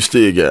me? You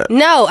still got it.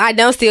 No, I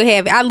don't still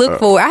have it. I looked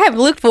for it. I have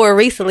looked for it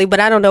recently, but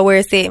I don't know where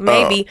it's at.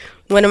 Maybe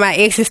one of my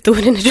exes threw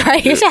it in the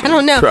trash. I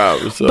don't know.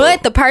 Probably so.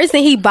 But the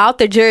person he bought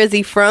the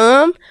jersey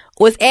from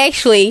was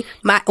actually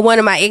one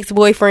of my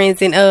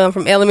ex-boyfriends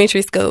from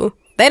elementary school.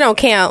 They don't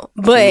count,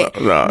 but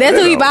No, that's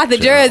they who he don't bought the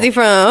count. jersey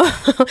from.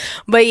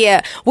 But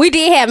yeah, we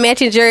did have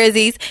matching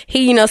jerseys.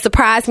 He,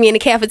 surprised me in the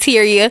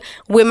cafeteria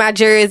with my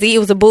jersey. It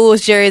was a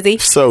Bulls jersey.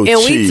 So and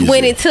cheesy. we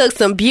went and took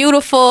some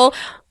beautiful,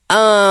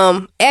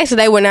 actually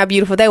they were not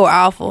beautiful. They were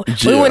awful.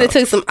 We Yeah. went and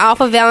took some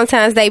awful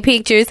Valentine's Day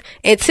pictures.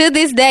 And to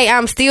this day,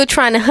 I'm still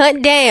trying to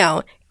hunt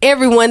down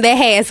everyone that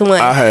has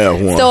one. I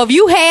have one. So if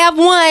you have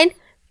one,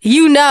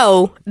 you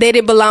know that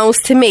it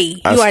belongs to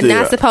me. I You are still-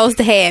 not supposed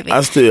to have it.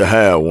 I still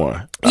have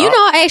one.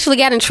 I actually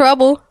got in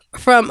trouble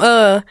from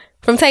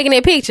taking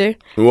that picture.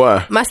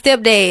 Why? My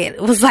stepdad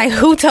was like,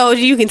 "Who told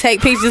you can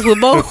take pictures with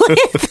boys?"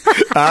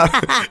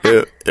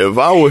 If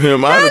I were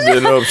him, I'd have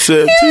been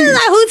upset He was too.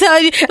 like, "Who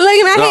told you?" Look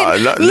at my head.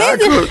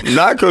 Listen,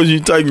 Not because you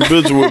taking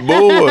pictures with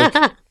boys,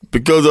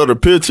 because of the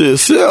picture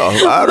itself.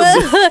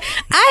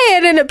 I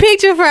had in a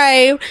picture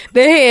frame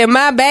that had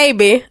my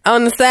baby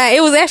on the side.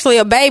 It was actually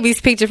a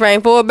baby's picture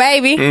frame for a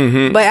baby,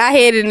 but I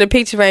had it in the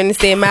picture frame that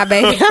said my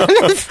baby on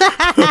the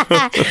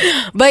side.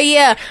 But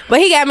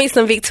he got me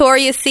some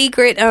Victoria's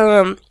Secret.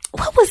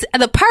 What was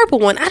the purple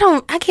one?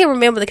 I can't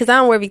remember because I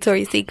don't wear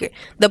Victoria's Secret.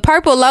 The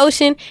purple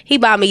lotion, he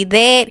bought me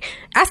that.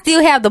 I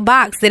still have the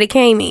box that it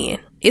came in.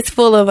 It's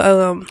full of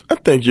I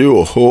think you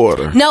a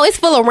hoarder. no, it's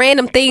full of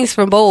random things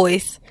from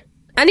boys.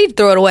 I need to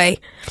throw it away.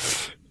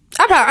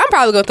 I'm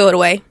probably gonna throw it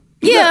away.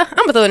 Yeah, I'm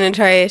gonna throw it in the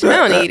trash. I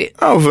don't need it.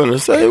 I was gonna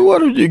say,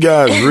 what if you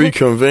guys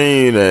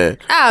reconvene and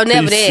Oh,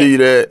 never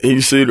that.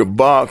 He see the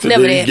box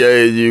Never that he that.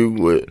 gave you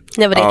with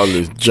Never that. all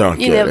this junk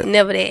You in it.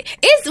 never that.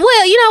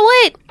 You know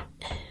what?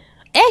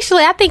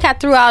 Actually, I think I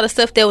threw all the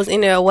stuff that was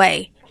in there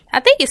away. I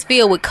think it's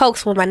filled with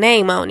Cokes with my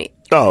name on it.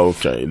 Oh,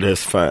 okay,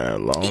 that's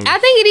fine. Long. I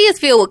think it is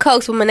filled with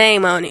Cokes with my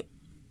name on it.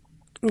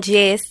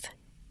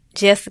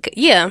 Jessica.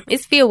 Yeah,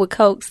 it's filled with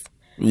Cokes.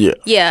 Yeah.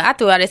 Yeah, I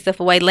threw all that stuff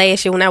away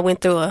last year when I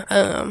went through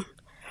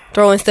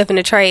throwing stuff in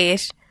the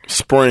trash.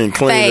 spring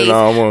cleaning phase.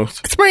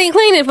 almost. Spring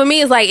cleaning for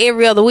me is like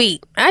every other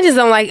week. I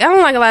don't like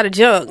a lot of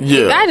junk.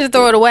 Yeah. I just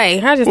throw it away.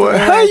 Well,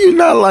 how you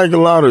not like a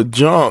lot of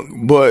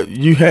junk, but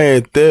you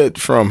had that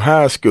from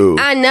high school?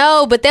 I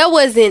know, but that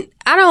wasn't.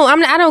 I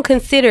don't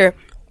consider.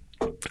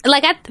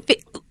 Like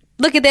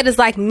look at that as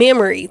like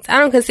memories. I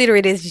don't consider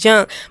it as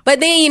junk. But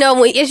then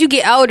as you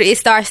get older, it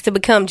starts to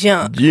become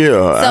junk. Yeah.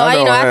 So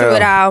I threw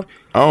it out.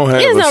 I don't have.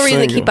 There's no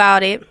reason to keep all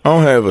that. I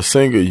don't have a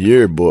single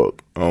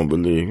yearbook. I don't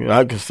believe.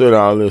 I consider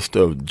all this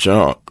stuff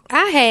junk.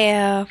 I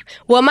have.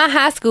 Well, my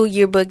high school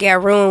yearbook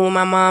got ruined when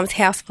my mom's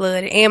house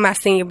flooded, and my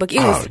senior book.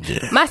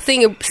 My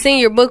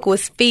senior book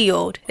was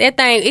filled. That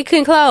thing, it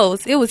couldn't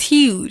close. It was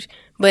huge,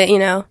 but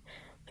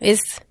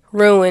it's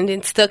ruined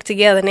and stuck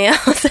together now.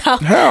 So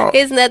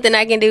it's nothing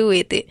I can do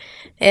with it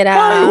at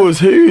all. It was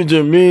huge,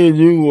 and me and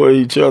you were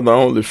each other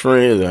only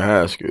friends in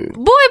high school.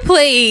 Boy,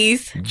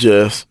 please.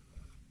 Just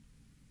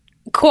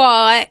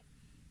Quad.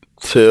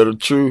 tell the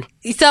truth.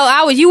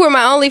 So you were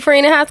my only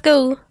friend in high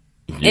school?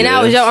 And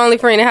I was your only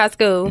friend in high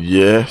school?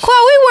 Yes. Quad,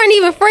 we weren't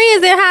even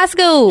friends in high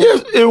school.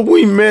 Yes, and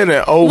we met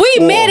in 04. We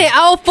met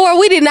in 04.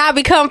 We did not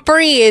become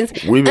friends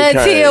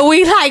until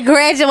we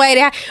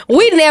graduated.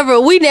 We never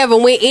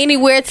went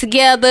anywhere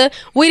together.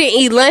 We didn't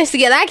eat lunch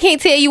together. I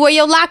can't tell you where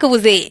your locker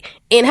was at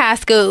in high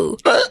school.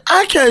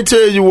 I can't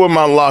tell you where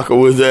my locker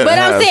was at. But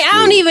I'm saying,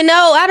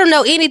 I don't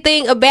know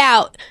anything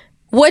about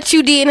what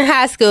you did in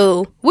high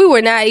school. We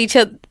were not each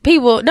other.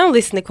 People, don't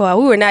listen to Quad.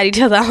 We were not each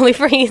other's only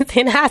friends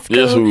in high school.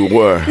 Yes, we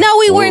were. No,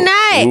 we were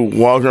not. We were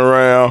walking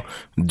around,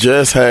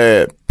 just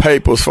had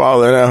papers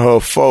falling out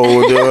her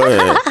folder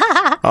and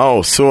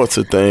all sorts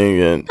of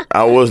things. And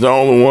I was the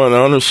only one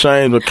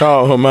unashamed to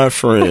call her my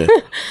friend.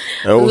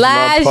 That was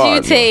Lies my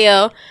you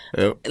tell.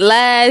 Yep.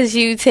 Lies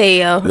you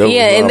tell. That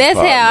Yeah, and that's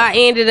partner. how I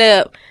ended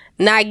up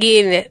not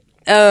getting it.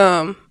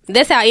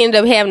 That's how I ended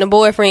up having a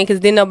boyfriend because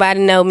didn't nobody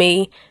know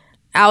me.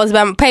 I was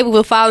my paper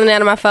was falling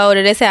out of my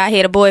folder. That's how I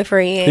had a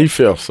boyfriend. He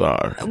felt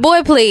sorry.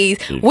 Boy, please.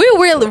 We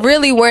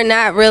really were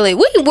not really.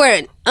 We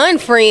weren't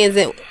unfriends.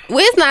 And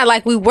it's not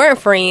like we weren't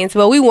friends,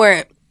 but we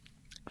weren't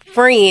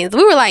friends.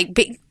 We were like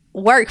big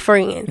work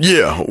friends.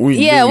 Yeah, we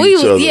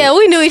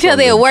we knew each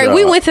other at work. job.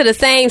 We went to the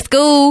same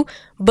school,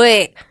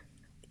 but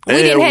we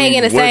didn't hang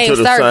in the same went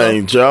to circle. the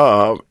same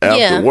job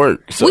after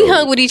work. So, we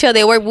hung with each other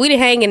at work. But we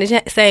didn't hang in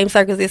the same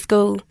circles at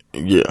school.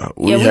 Yeah,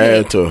 we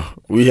had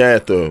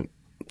to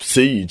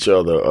see each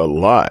other a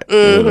lot,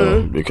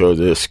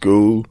 because at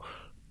school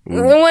we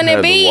Wasn't it had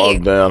to big?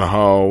 walk down the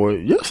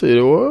hallway. Yes,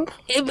 it was.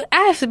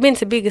 I've been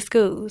to bigger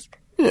schools.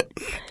 Yeah.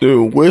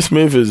 Dude, West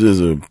Memphis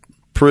is a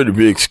pretty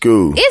big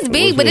school. It's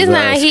big, West but it's Memphis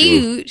not High School.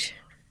 huge.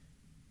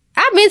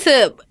 I've been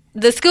to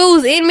the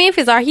schools in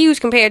Memphis are huge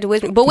compared to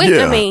West. But West,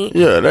 Yeah,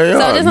 they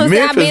so are. this one's I've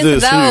been to Memphis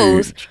is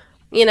those.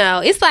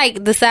 huge. It's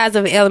like the size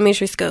of an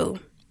elementary school.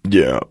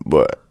 Yeah,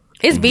 but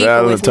It's big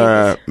for West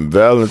Memphis.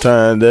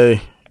 Valentine's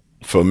Day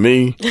for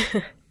me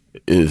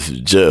is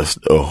just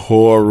a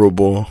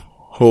horrible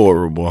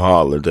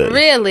holiday.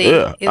 Really?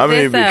 Yeah. Is I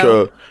mean, that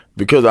so?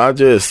 because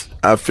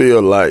I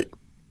feel like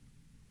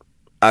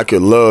I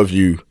could love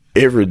you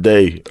every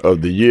day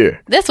of the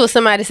year. That's what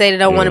somebody say that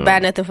don't want to buy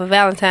nothing for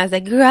Valentine's Day.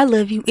 Girl, I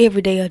love you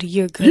every day of the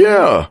year, girl.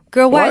 Yeah.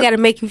 Girl, why I What? got to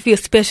make you feel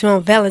special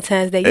on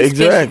Valentine's Day? You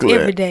Exactly.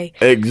 special every day.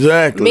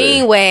 Exactly.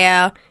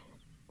 Meanwhile,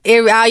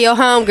 all your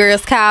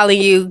homegirls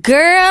calling you,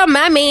 girl,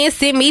 my man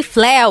sent me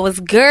flowers,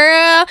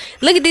 girl.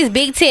 Look at this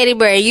big teddy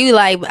bear. You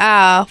like,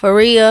 for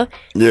real?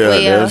 Yeah,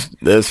 Well,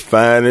 that's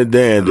fine and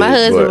dandy. my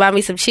husband but bought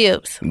me some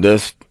chips.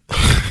 That's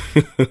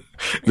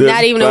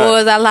Not even the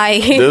ones I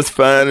like. That's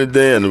fine and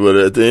dandy, but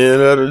at the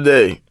end of the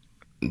day,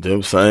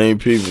 them same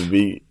people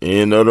be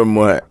end of the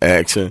month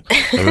asking,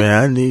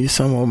 I need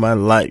some of my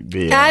light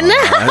bill. I know.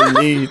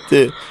 I need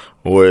this.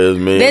 Whereas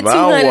me, That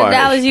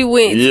 $200 you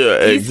went,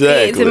 yeah,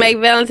 spent to make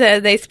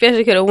Valentine's Day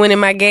special could have went in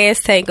my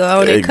gas tank or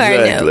on that car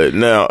note. Exactly.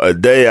 Now, a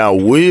day I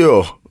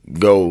will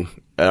go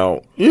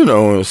out,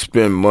 and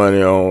spend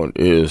money on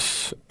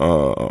is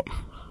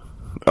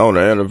on the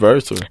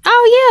anniversary.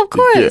 Oh yeah, of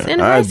course.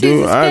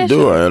 Yeah, I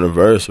do an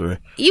anniversary.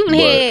 You But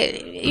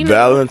had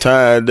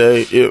Valentine's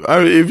Day.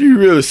 If you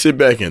really sit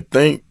back and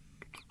think,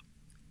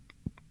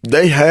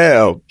 they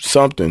have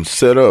something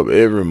set up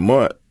every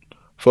month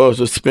for us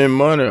to spend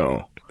money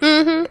on.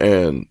 Mm-hmm.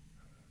 And,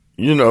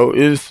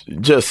 it's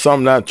just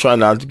something I try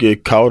not to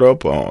get caught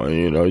up on.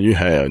 You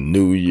have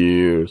New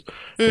Year's,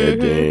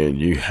 and then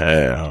you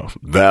have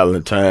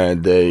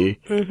Valentine's Day,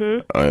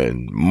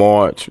 and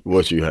March,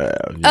 what you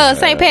have?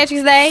 St.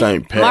 Patrick's Day,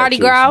 St. Patrick's Mardi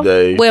Gras.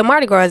 Day. Well,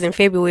 Mardi Gras is in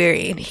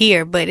February in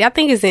here, but I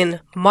think it's in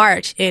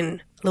March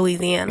in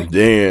Louisiana.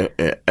 Then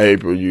in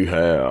April, you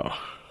have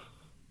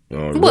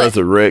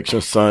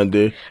Resurrection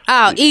Sunday.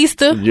 Oh,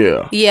 Easter.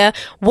 Yeah. Yeah.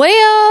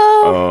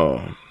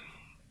 Well,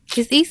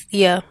 it's Easter.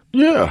 Yeah.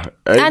 Yeah.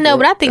 I know,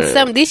 but I think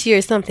April, this year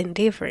is something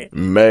different.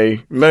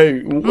 May.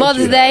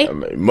 Mother's Day?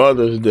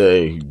 Mother's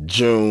Day,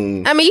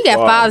 June. I mean, you got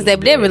Father's Day,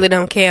 but that really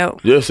don't count.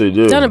 Yes, it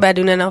do. Don't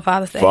nobody do nothing on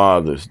Father's Day.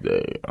 Father's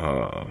Day.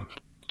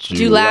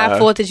 July,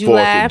 4th of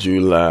July. 4th of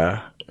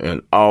July.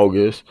 In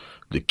August,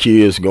 the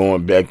kids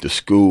going back to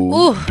school,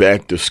 Ooh.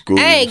 back to school.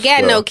 I ain't got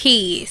stuff. no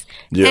kids.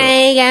 Yeah. I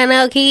ain't got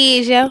no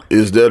kids, yo.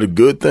 Is that a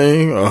good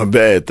thing or a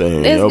bad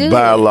thing? It's Your good.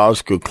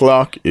 biological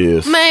clock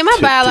is Man, my tick,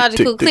 tick,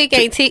 biological tick, tick, clock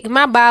ain't tick. tick.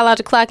 My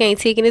biological clock ain't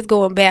ticking. It's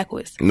going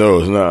backwards. No,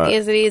 it's not.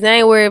 Yes, it is. I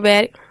ain't worried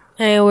about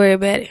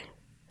it.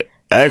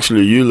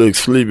 Actually, you look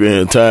sleepy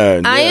and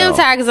tired. I am now.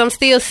 tired because I'm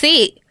still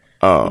sick.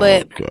 Oh,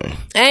 but okay.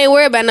 I ain't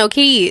worried about no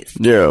kids.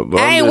 Yeah, but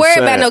I ain't worried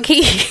about no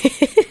kids.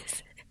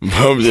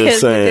 I'm just Just put it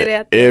saying,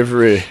 out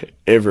there.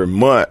 every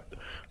month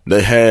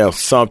they have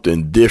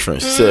something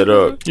different set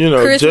up. You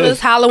know, Christmas,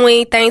 just,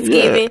 Halloween,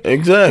 Thanksgiving. Yeah,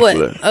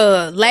 exactly.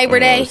 What? Labor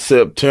Day.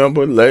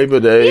 September, Labor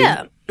Day.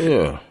 Yeah.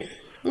 Yeah.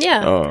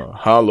 Yeah.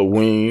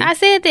 Halloween. I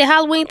said that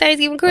Halloween,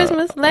 Thanksgiving,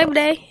 Christmas, Labor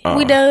Day.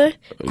 We done.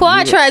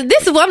 Quad trying.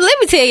 This is what. Let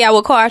me tell y'all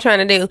what Quad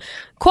trying to do.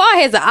 Quad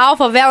has an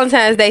awful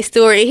Valentine's Day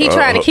story, and he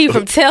trying to keep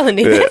from telling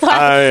it. Yeah, That's why.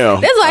 I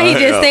am. That's why he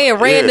just am. saying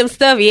random Yeah.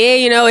 stuff. Yeah,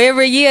 you know,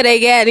 every year they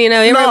got, you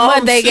know, every No, month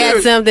I'm they got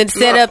serious. something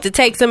set No. up to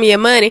take some of your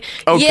money.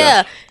 Okay.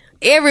 Yeah,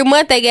 every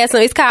month they got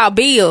something. It's called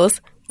bills.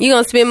 You're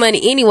gonna spend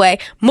money anyway.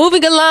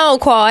 Moving along,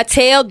 Quad.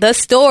 Tell the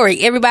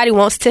story. Everybody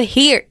wants to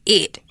hear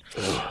it.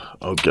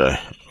 Okay.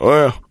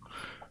 Well,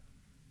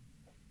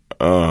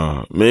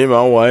 me and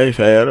my wife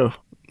had a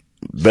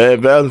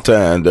bad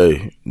Valentine's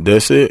Day.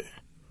 That's it.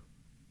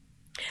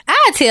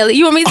 I tell it.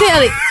 You want me to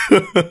tell it?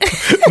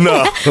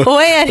 No.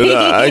 Well, No,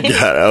 I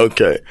got it.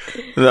 Okay.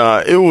 No,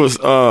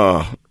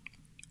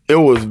 it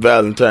was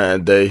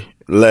Valentine's Day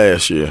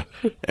last year,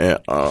 and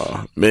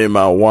me and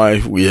my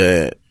wife, we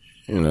had,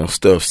 you know,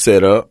 stuff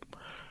set up,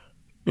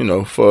 you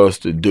know, for us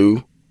to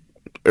do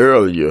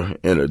earlier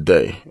in the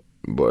day,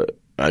 but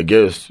I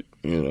guess,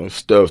 you know,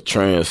 stuff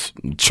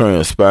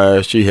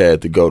transpired. She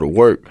had to go to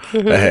work.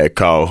 I had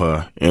called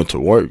her into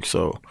work,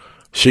 so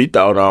she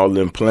thought all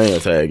them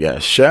plans had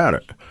got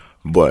shattered,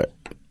 but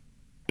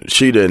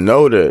she didn't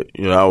know that,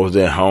 you know, I was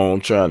at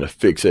home trying to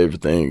fix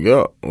everything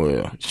up.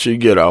 Well, she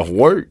get off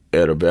work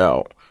at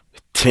about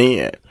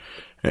 10,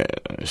 and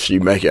she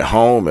make it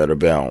home at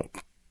about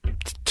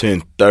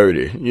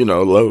 10:30. You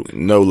know,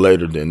 no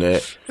later than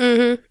that.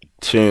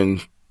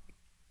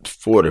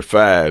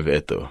 10:45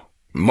 at the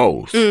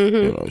most.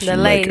 You know, she The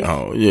make it latest.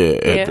 home. Yeah,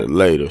 at the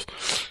latest.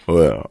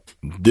 Well,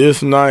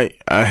 this night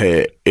I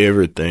had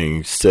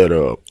everything set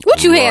up.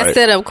 what you had right.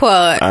 set up,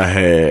 Quad? I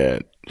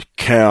had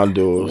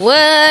candles,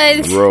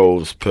 What?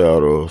 rose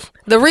petals.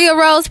 The real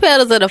rose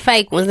petals or the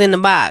fake ones in the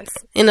box,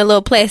 in a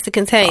little plastic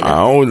container? I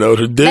don't know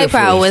the They difference.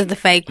 probably was the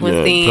fake ones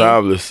Yeah, then.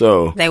 probably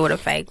so. They were the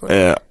fake ones.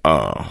 And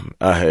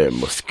I had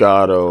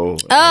Moscato,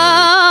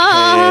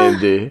 Oh,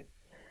 candy.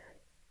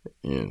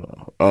 You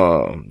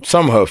know,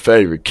 some of her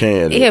favorite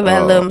candy.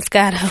 everybody love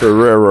Moscato.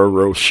 Ferrero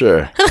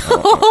Rocher.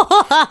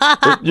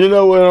 You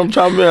know what I'm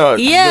talking about?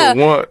 Yeah,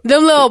 The one-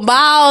 them little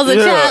balls of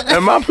yeah. chocolate.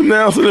 Am I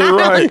pronouncing it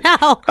right?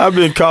 No. I've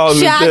been calling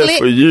it that Chocolate.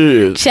 for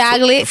years.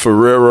 Chocolate.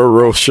 Ferrero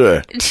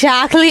Rocher.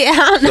 Chocolate. I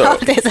don't know if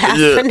that's how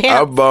it's I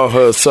pronounced. bought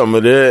her some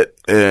of that,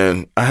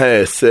 and I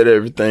had set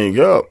everything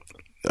up,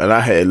 and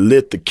I had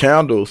lit the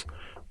candles,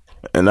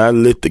 and I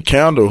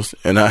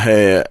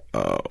had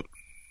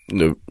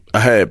I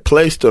had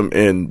placed them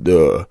in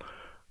the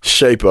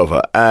shape of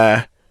an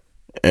eye,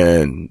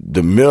 and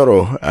the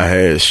middle I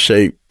had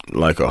shaped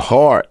like a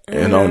heart,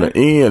 and on the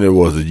end it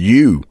was a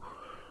U.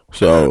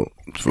 So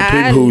for people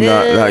I who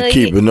not love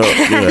keeping up,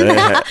 you know, it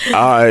had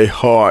I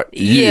heart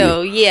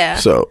U. Yeah.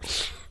 So,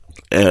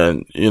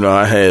 and, you know,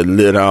 I had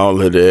lit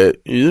all of that,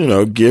 you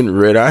know, getting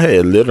ready. I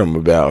had lit them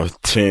about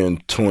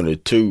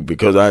 10:22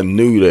 because I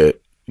knew that,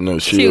 you know,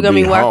 She was would gonna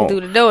be walking home.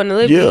 through the door in a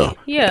little Yeah. bit.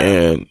 Yeah.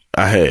 And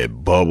I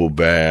had bubble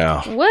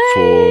bath What?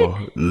 for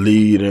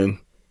leading.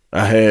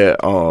 I had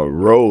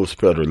rose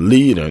petal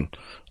leading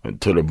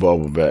to the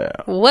bubble bath.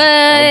 What?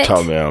 I'm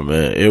talking about,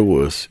 man, it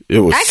was I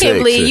can't sexy.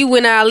 believe you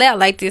went all out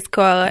like this,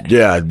 Quad.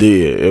 Yeah, I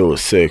did. It was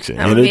sexy.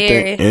 I'm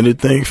very-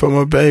 Anything for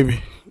my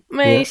baby.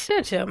 Man,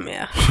 shut your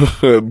mouth.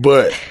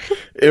 But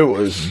it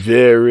was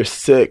very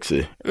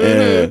sexy.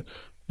 And,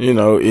 you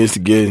know, it's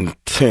getting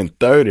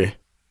 10:30.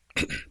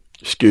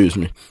 Excuse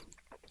me.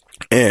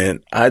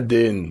 And I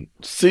didn't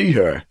see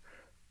her.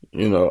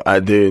 You know, I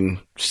didn't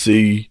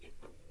see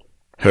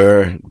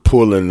her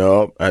pulling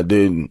up. I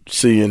didn't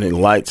see any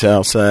lights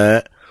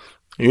outside,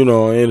 you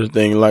know,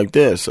 anything like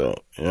that. So,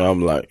 you know,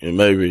 I'm like, and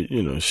maybe,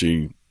 you know,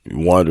 she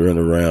wandering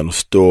around the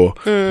store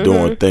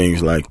doing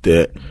things like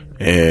that.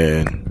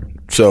 And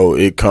so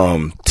it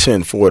come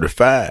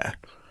 10:45.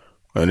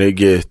 When it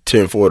gets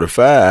 10:45,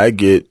 I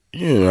get,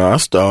 you know, I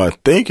start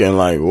thinking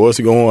like, what's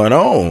going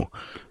on?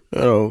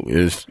 You know,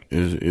 is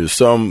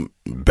something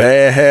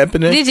bad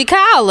happening? Did you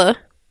call her?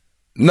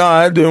 No,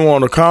 I didn't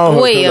want to call her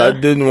because Well. I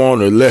didn't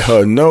want to let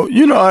her know.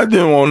 You know, I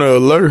didn't want to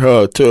alert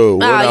her to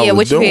what I was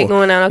what you doing. had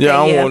going on. Okay,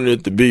 yeah, I yeah. wanted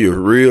it to be a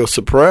real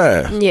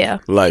surprise. Yeah.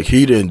 Like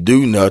he didn't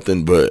do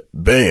nothing, but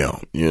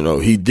bam, you know,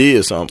 he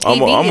did something. He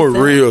I'm did a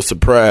something. real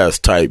surprise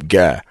type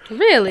guy.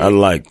 Really? I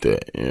like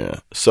that. Yeah.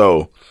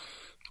 So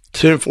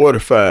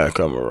 10:45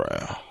 come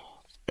around,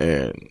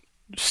 and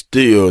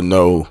still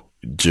no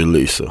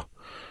Jaleesa.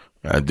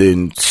 I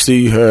didn't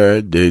see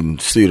her,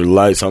 didn't see the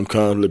lights. I'm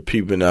constantly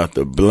peeping out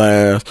the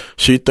blinds.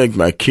 She think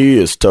my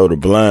kids tore the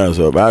blinds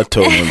up. I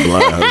tore the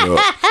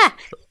blinds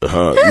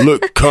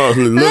up.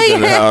 Constantly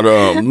looking out,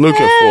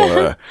 looking for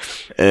her.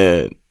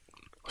 And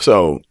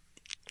so,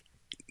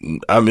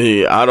 I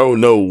mean, I don't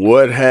know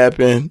what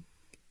happened.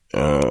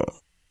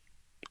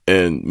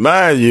 And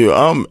mind you,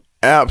 I'm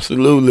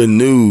absolutely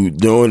nude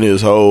doing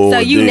this whole So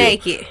you deal.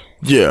 naked?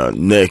 Yeah,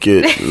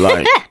 naked,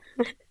 like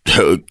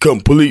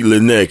completely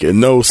naked,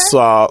 no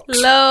socks,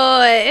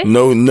 Lord.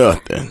 no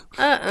nothing,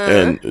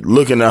 and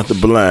looking out the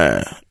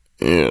blind,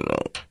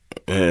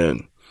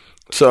 and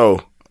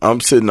so I'm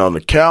sitting on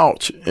the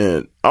couch,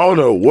 and I don't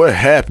know what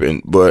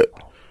happened, but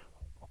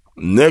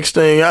next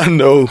thing I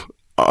know,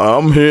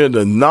 I'm hearing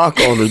the knock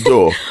on the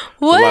door.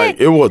 What? Like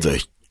it was a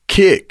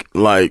kick,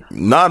 like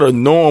not a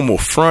normal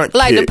front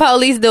Like kick. the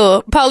police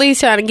door. Police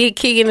trying to get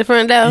kicked in the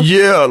front door.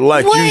 Yeah,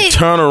 like you What?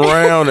 turn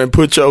around and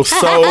put your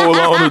soul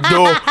on the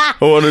door.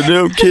 One of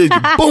them kids,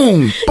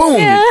 boom,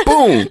 boom,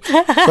 boom.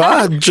 So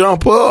I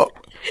jump up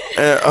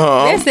and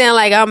That sound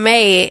like I'm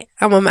mad.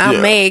 I'm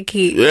mad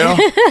kid. yeah,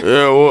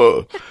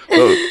 well,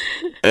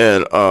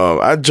 and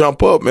I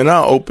jump up and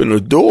I open the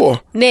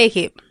door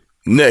Naked.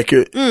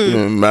 naked,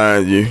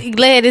 mind you.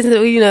 Glad it's,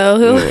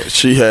 Yeah,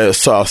 she had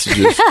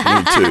sausages,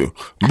 me too.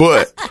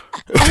 But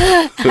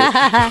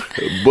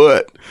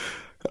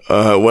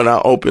when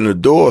I opened the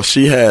door,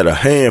 she had a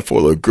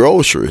handful of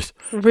groceries.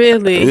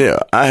 Really? Yeah,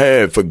 I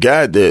had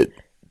forgot that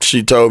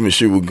she told me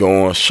she was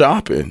going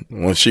shopping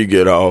when she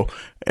get off,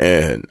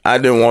 and I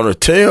didn't want to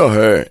tell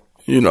her,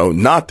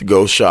 not to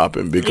go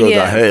shopping because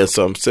Yeah. I had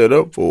something set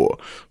up for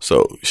her.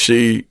 So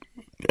she.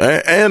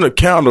 And the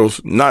candles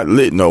not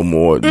lit no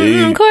more. Of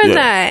course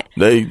not.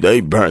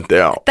 They burnt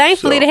out.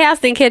 Thankfully, So, the house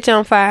didn't catch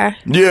on fire.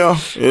 yeah,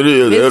 it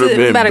is. That'd have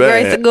been by the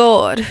bad. grace of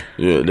God.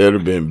 Yeah, that'd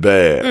have been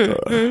bad.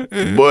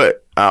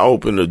 But I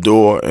opened the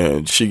door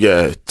and she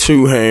got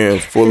 2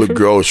 hands full of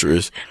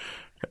groceries.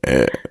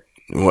 And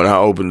when I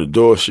opened the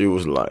door, she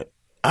was like,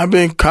 "I've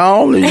been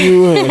calling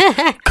you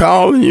and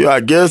calling you." I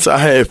guess I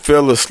had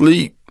fell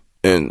asleep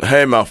and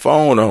had my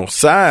phone on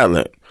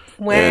silent.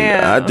 Wow.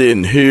 And I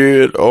didn't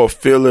hear it or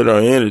feel it or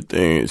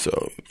anything.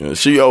 So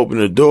she opened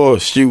the door.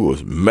 She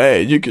was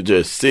mad. You could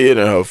just see it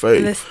in her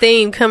face. The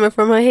steam coming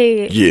from her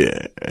head.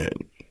 Yeah, and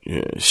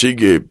she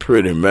get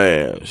pretty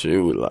mad. She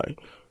was like,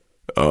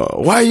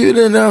 "Why you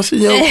didn't answer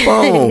your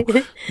phone?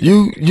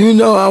 You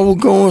know I was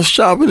going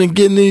shopping and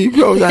getting these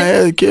groceries. I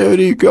had to carry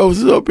these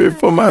groceries up here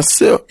for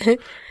myself."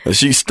 And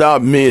she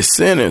stopped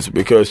mid-sentence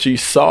because she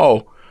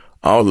saw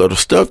all of the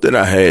stuff that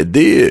I had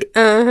did.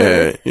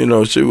 And,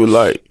 she was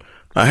like,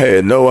 "I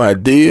had no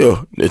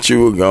idea that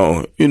you were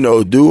going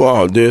to, do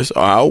all this,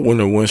 or I wouldn't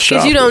have went shopping."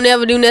 Because you don't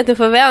never do nothing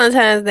for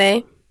Valentine's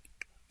Day.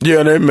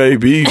 Yeah, that may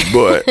be,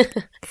 but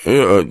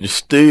you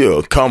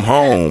still come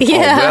home on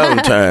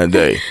Valentine's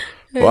Day.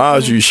 Why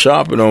was you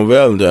shopping on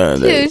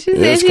Valentine's Day? She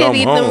said she had to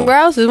eat them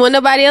groceries. Wasn't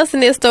nobody else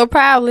in this store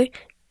probably.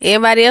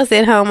 Everybody else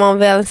at home on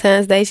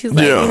Valentine's Day. She's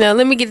like,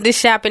 let me get this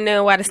shopping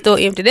done while the store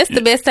empty. That's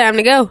the best time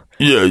to go.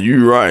 Yeah,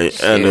 you're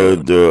right. And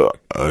the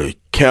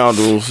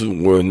candles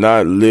were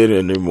not lit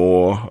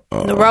anymore.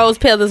 The rose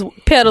petals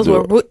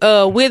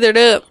were withered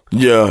up.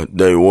 Yeah,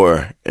 they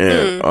were.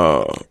 And,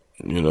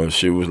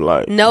 she was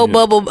like... No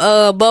bubble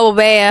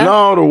bath.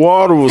 No, the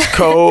water was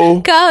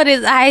cold. Cold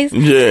as ice.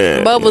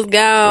 Yeah. Bubbles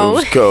gone. It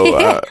was cold.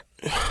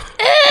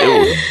 It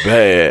was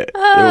bad. It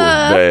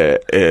was bad.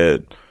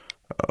 And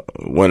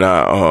when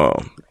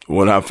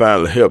I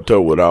finally helped her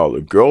with all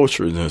the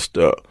groceries and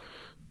stuff,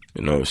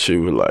 she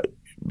was like,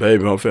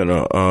 "Baby, I'm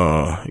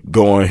finna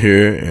go in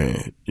here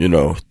and,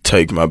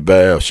 take my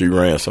bath." She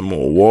ran some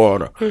more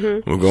water.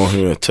 I'm gonna go in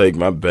here and take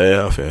my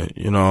bath and,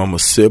 I'm gonna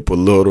sip a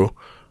little.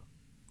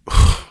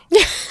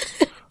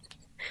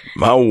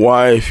 My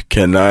wife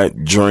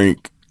cannot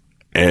drink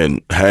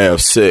and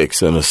have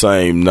sex in the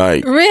same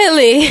night.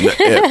 Really?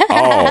 At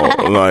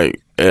all.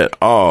 Like, at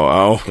all.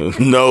 I don't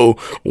know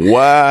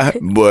why,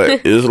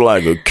 but it's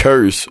like a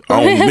curse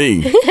on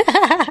me.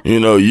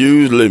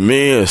 Usually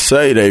men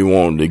say they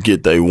want to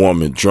get their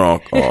woman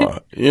drunk or,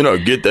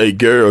 get their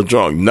girl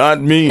drunk.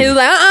 Not me. He was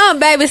like,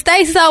 baby,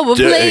 stay sober,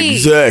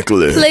 please.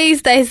 Exactly. Please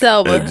stay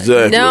sober.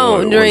 Exactly.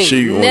 Don't drink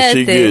nothing. When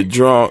she get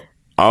drunk,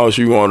 all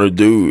she want to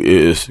do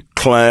is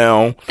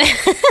clown,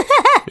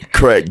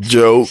 crack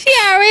jokes. She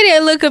already a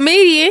little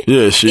comedian.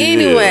 Yeah, she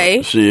anyway.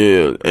 is. She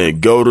is.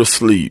 And go to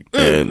sleep.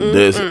 And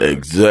that's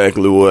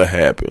exactly what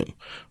happened.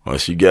 When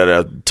she got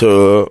out the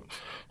tub,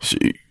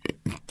 she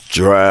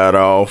dried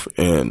off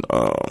and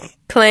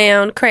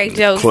clown, crack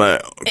jokes.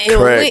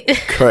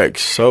 Crack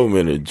so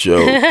many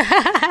jokes.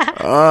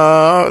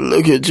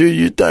 Look at you.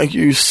 You think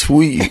you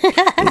sweet.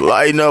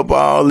 Lighting up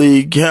all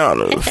these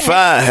counters,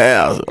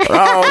 firehouses,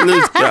 all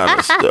this kind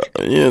of stuff,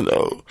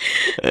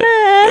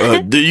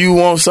 do you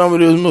want some of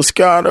this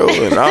Moscato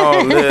and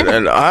all that?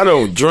 And I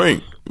don't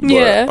drink.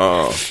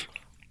 But,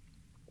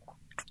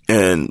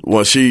 and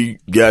when she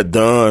got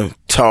done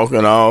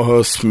talking all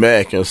her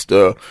smack and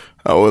stuff,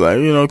 I was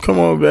like, come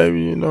on,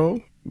 baby,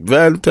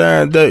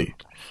 Valentine's Day.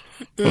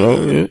 You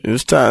know,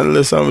 it's time to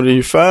let some of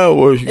these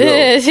fireworks go.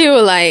 Yeah, she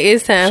was like,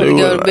 it's time to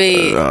go to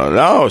bed.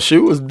 No, she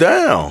was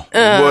down.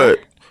 But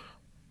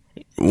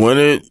when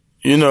it,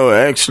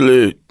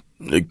 actually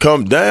it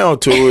come down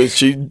to it,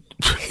 she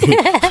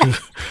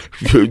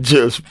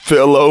just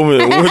fell over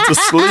and went to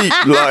sleep,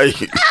 like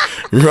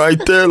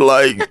right there,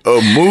 like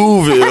a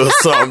movie or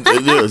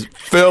something. Just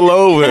fell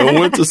over and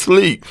went to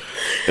sleep.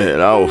 And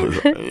I was,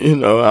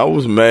 I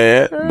was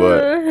mad,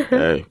 but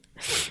hey,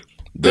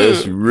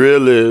 that's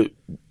really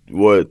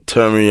what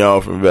turned me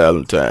off on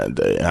Valentine's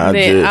Day.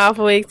 That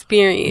awful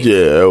experience.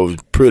 Yeah, it was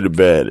a pretty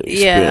bad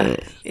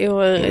experience. Yeah, it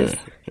was.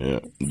 Yeah.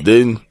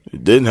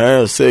 Didn't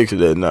have sex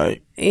that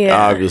night. Yeah,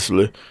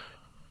 obviously.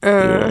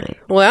 Well,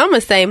 I'm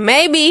gonna say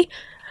maybe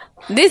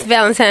this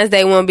Valentine's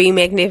Day won't be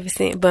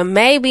magnificent, but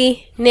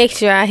maybe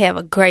next year I have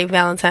a great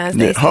Valentine's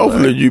Day.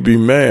 Hopefully you be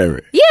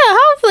married. Yeah,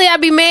 hopefully I'll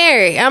be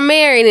married. I'm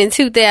married in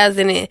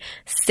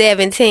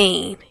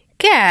 2017.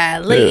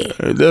 Golly,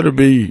 that'll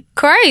be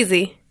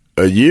crazy.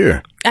 A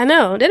year. I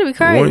know, that'll be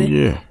crazy. 1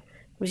 year.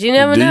 But you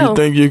never know.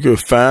 Do you think you could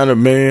find a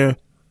man,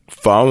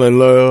 fall in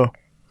love?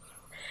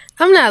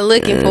 I'm not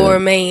looking for a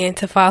man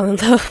to fall in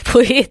love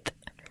with.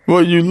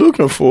 What are you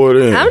looking for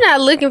then? I'm not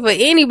looking for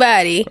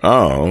anybody.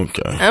 Oh,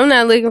 okay. I'm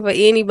not looking for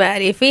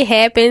anybody. If it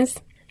happens,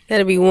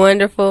 that'll be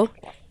wonderful.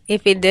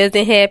 If it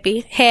doesn't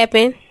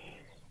happen,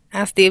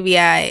 I'll still be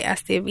alright. I'll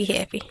still be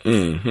happy.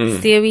 Mm-hmm.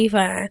 Still be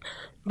fine.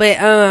 But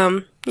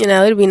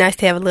it'll be nice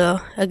to have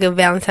a good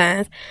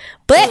Valentine's.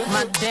 But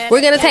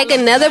we're gonna take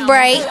another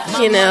break.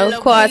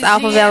 Quad's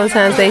off of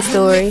Valentine's Day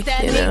story. We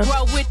don't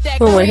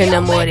want to hear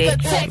no more of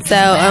that. So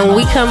when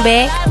we come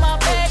back,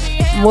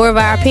 more of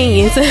our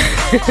opinions.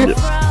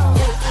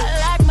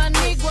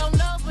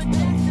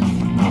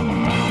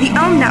 The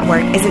Ohm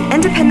Network is an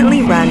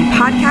independently run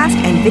podcast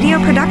and video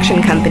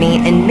production company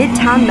in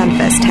Midtown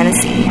Memphis,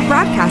 Tennessee,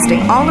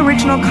 broadcasting all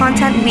original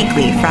content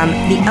weekly from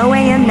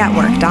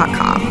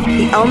theoamnetwork.com.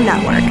 The Ohm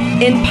Network.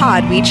 In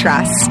Pod we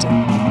trust.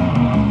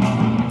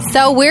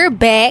 So we're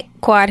back.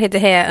 Quad had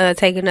to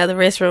take another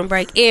restroom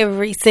break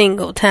every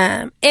single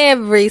time.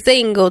 Every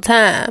single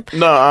time.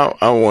 No,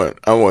 I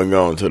wasn't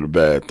going to the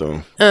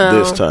bathroom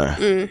this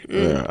time.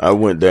 Yeah, I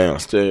went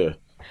downstairs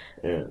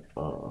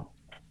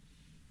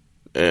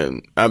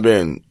and I've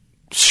been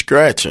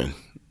scratching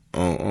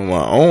on my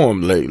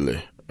arm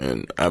lately,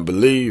 and I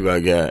believe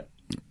I got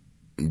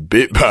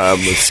bit by a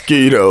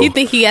mosquito. You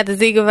think you got the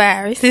Zika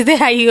virus? Is that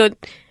how you go?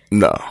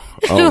 No, I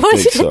don't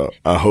think so.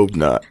 I hope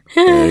not.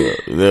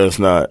 There's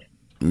not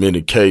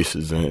many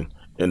cases in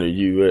the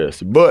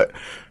U.S., but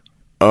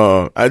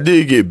I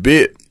did get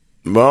bit,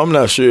 but I'm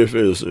not sure if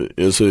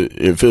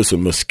it's a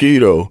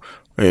mosquito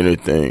or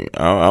anything.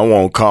 I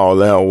won't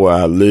call out where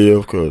I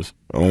live because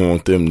I don't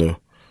want them to.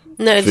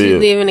 No, you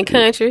live in the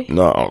country?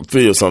 No, I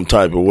feel some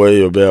type of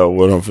way about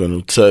what I'm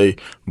finna say,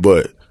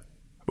 but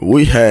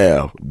we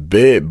have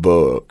bed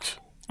bugs.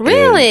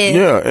 Really?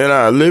 In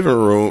our living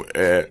room.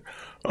 And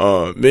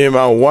me and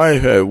my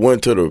wife had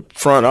went to the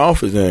front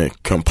office and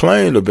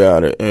complained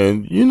about it.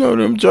 And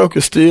them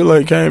jokers still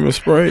ain't came and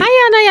sprayed. How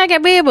y'all know y'all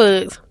got bed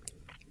bugs?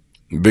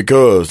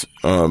 Because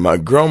my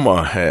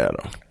grandma had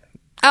them.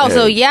 Oh,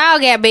 so y'all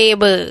got bed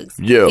bugs?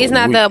 Yeah. It's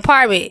not the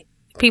apartment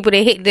people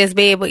that hit this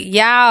bed, but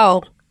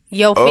your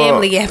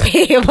family got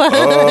bed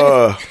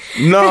bugs.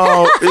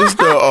 No, it's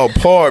the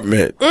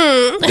apartment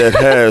that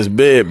has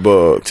bed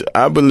bugs.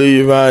 I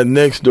believe our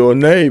next door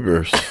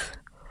neighbors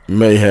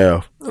may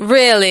have.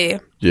 Really?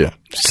 Yeah,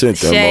 sent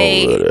them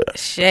over there.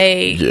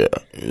 Shade. Yeah.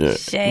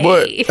 Shade.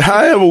 But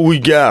however we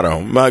got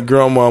them, my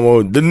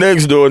grandmama, the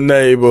next door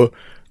neighbor,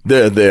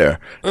 they're there.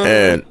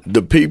 And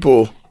the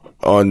people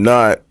are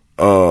not,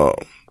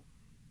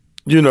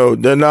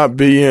 they're not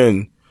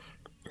being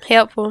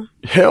helpful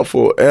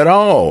at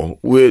all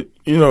with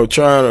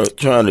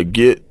trying to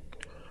get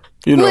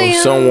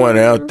someone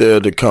out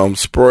there to come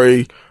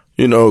spray,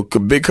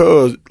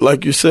 because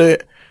like you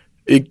said,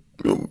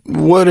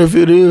 what if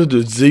it is the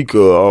Zika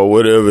or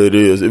whatever it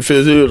is? If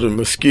it is a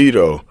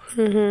mosquito,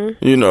 is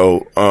it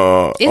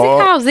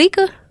called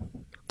Zika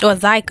or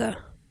Zika?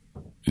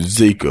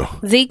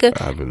 Zika,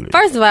 I believe.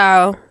 First of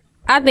all,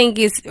 I think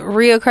it's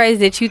real crazy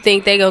that you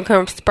think they're going to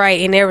come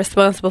spray and they're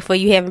responsible for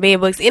you having bed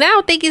bugs. And I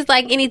don't think it's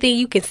like anything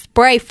you can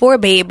spray for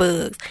bed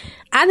bugs.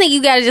 I think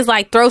you got to just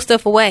like throw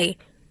stuff away.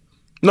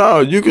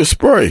 No, you can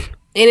spray.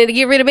 And it'll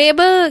get rid of bed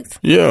bugs?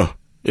 Yeah.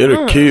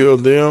 It'll kill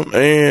them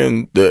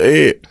and the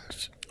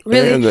eggs.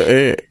 Really? And the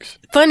eggs.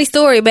 Funny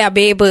story about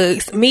bed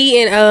bugs.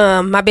 Me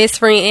and my best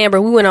friend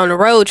Amber, we went on a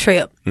road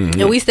trip.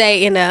 And we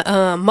stayed in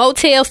a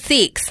Motel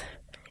 6.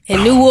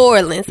 In New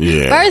Orleans.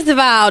 Yeah. First of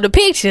all, the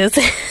pictures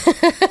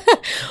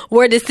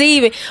were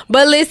deceiving.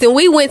 But listen,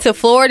 we went to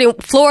Florida.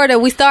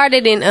 We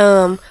started in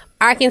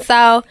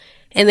Arkansas,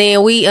 and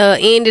then we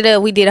ended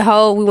up, we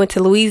went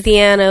to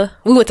Louisiana.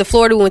 We went to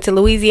Florida, we went to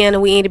Louisiana,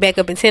 we ended back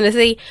up in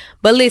Tennessee.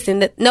 But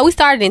listen, we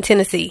started in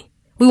Tennessee.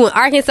 We went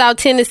Arkansas,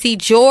 Tennessee,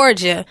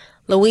 Georgia,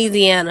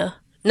 Florida,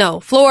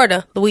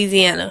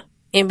 Louisiana,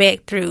 and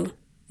back through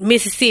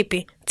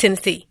Mississippi,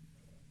 Tennessee.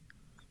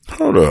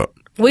 Hold up.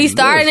 We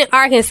started in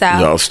Arkansas.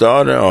 Y'all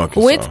started in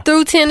Arkansas. Went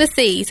through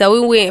Tennessee. So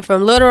we went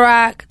from Little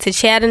Rock to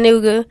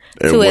Chattanooga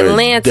and to went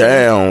Atlanta.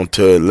 down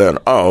to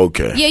Atlanta. Oh,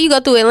 okay. Yeah, you go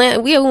through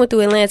Atlanta. We went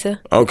through Atlanta.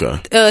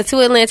 Okay. To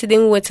Atlanta. Then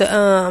we went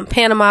to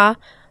Panama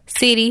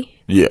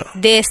City. Yeah.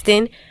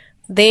 Destin.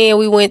 Then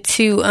we went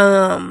to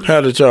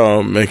How did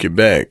y'all make it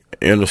back?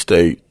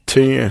 Interstate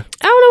 10? I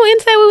don't know what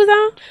interstate we was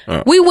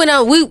on. We went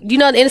on you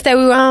know the interstate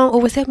we were on? Or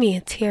was that me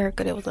and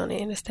Terica that was on the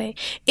interstate?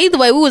 Either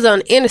way, we was on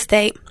the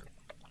interstate.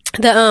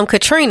 The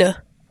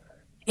Katrina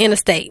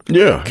interstate.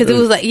 Yeah. Because it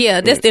was like,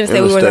 that's the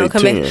interstate we were on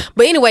coming back.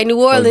 But anyway,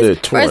 New Orleans,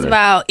 first of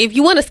all, if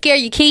you want to scare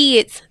your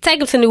kids, take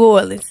them to New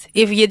Orleans.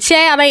 If your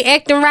child ain't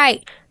acting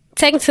right,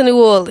 take them to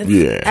New Orleans.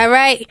 Yeah. All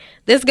right?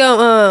 That's going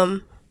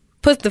to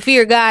put the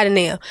fear of God in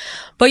there.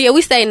 But yeah,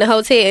 we stayed in the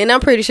hotel, and I'm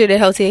pretty sure that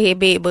hotel had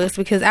bed bugs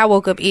because I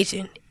woke up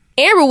itching.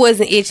 Amber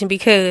wasn't itching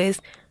because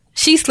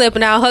she slept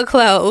in all her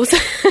clothes.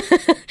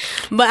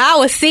 But I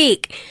was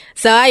sick.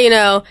 So, I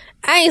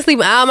ain't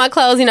sleeping all my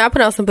clothes. I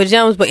put on some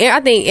pajamas. But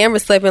I think Amber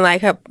slept in,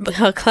 like, her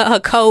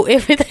coat,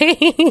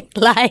 everything.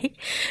 Like,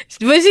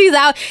 but she's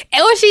out.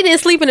 Or she didn't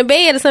sleep in the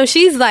bed or something.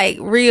 She's, like,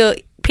 real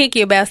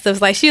picky about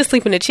stuff. Like, she'll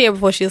sleep in the chair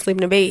before she'll sleep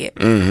in the bed.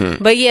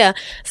 Mm-hmm. But, yeah.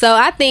 So,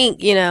 I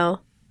think,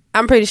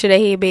 I'm pretty sure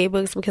they had bed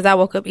bugs because I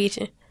woke up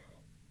itching.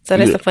 So,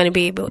 that's a funny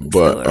bed bug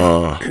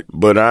story.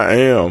 But I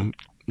am,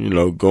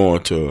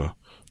 going to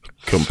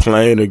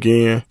complain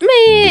again.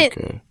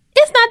 Man,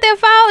 it's not their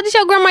fault that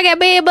your grandma got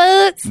bed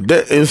bugs.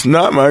 It's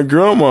not my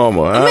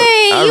grandmama.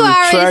 Man, you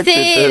already said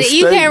it.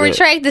 You can't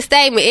retract the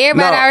statement.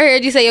 Everybody already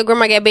heard you say your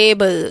grandma got bed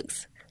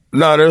bugs.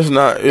 No, that's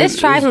not. It's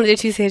trifling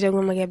that you said your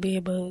grandma got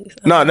bed bugs.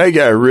 No, they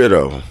got rid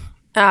of them.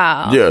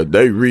 Oh. Yeah,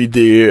 they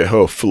redid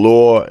her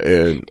floor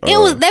and... they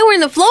were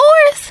in the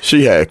floors?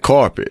 She had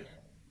carpet.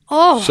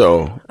 Oh.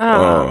 So,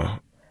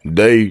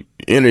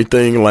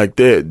 anything like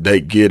that,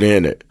 they get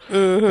in it.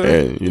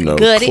 Mm-hmm.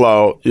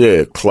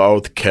 And,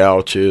 cloth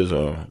couches,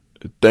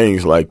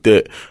 things like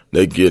that,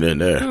 they get in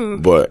there.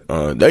 Mm. But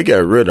they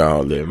got rid of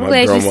all that. I'm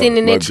glad you're sitting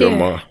in that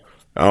chair.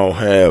 I don't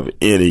have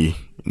any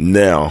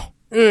now.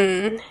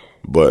 Mm.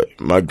 But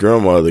my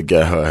grandmother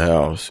got her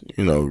house,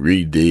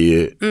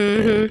 redid.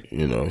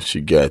 Mm-hmm. And, she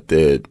got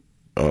that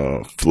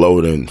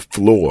floating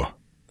floor.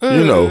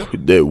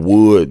 Mm-hmm. That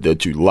wood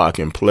that you lock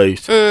in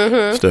place.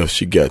 Mm-hmm. Stuff,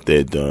 she got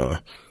that done.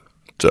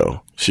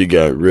 So she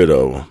got rid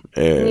of them.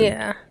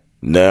 And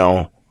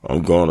now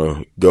I'm going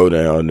to go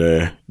down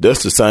there.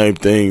 That's the same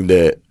thing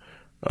that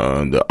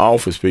the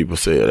office people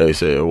said. They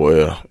said,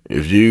 well,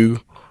 if you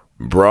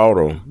brought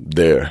them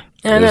there,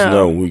 there's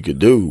nothing we could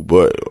do.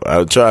 But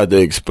I tried to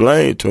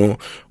explain to them,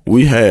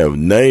 we have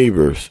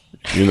neighbors,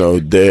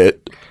 that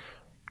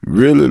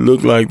really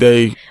look like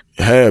they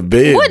have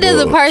bed bugs. What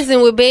does a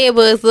person with bed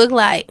bugs look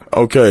like?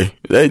 Okay,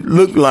 they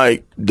look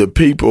like the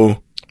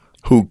people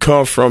who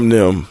come from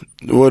them,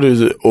 what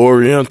is it,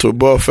 Oriental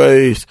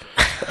buffets,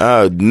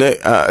 our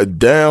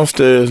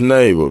downstairs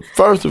neighbor.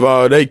 First of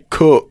all, they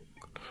cook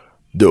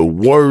the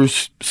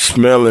worst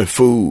smelling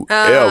food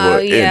ever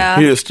in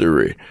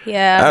history.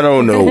 Yeah. I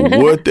don't know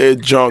what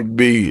that junk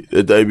be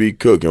that they be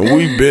cooking.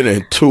 We've been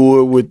in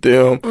tour with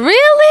them.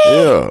 Really?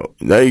 Yeah.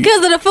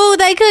 Because of the food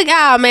they cook?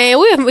 Oh, man.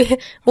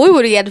 We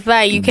would have had to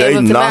find you came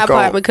up to my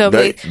apartment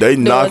complex. They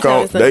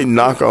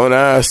knock on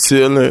our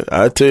ceiling.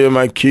 I tell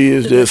my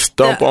kids just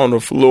stomp on the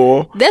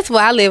floor. That's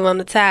why I live on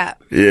the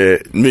top. Yeah,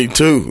 me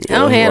too. I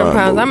don't have no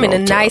problems. I'm in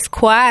a nice,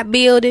 quiet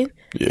building.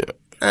 Yeah.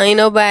 Ain't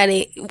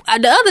nobody.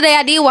 The other day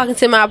I did walk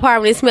into my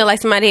apartment. It smelled like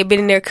somebody had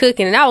been in there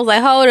cooking, and I was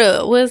like, "Hold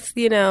up, what's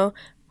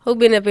who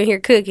been up in here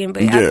cooking?"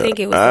 But I think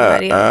it was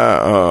somebody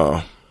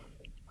else.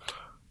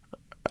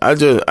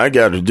 I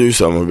got to do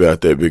something about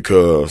that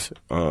because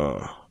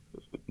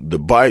the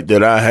bike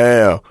that I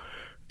have,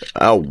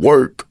 I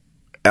work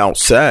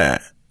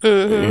outside.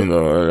 Mm-hmm.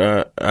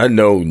 And I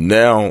know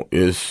now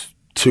it's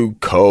too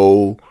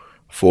cold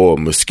for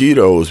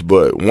mosquitoes,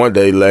 but one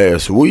day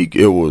last week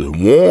it was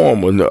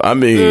warm enough. I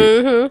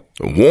mean,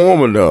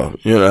 warm enough.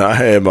 I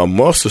had my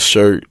muscle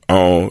shirt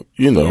on,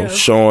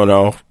 showing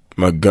off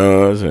my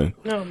guns and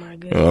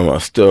my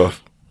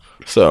stuff.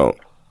 So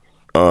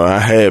I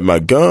had my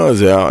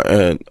guns out,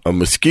 and I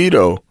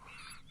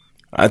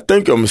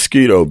think a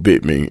mosquito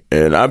bit me,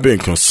 and I've been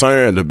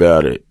concerned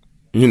about it,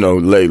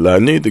 lately. I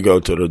need to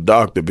go to the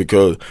doctor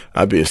because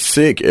I've been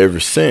sick ever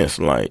since,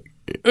 like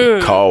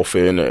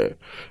coughing and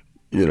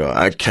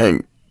I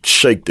can't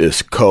shake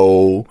this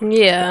cold.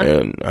 Yeah.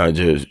 And I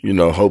just,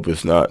 hope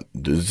it's not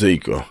the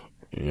Zika.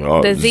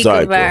 The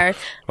Zika virus.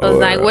 I was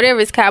like, whatever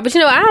it's called. But,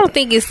 I don't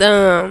think it's,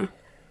 I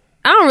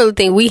don't really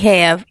think we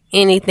have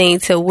anything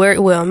to work.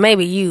 Well,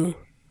 maybe you.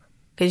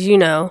 Because,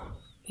 y'all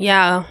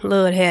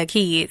love to have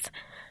kids.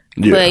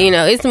 Yeah. But,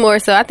 it's more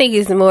so, I think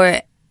it's more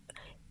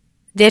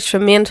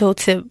detrimental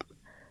to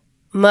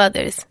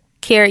mothers,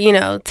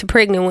 to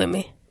pregnant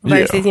women.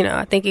 Versus,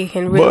 I think it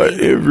can really... But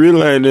it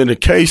really ain't in the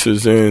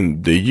cases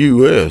in the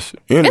U.S.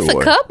 anyway. It's a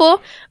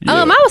couple.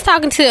 Yeah. I was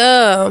talking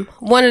to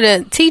one of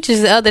the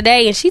teachers the other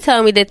day, and she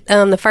told me that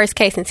the first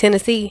case in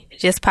Tennessee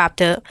just popped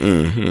up.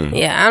 Mm-hmm.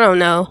 Yeah, I don't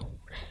know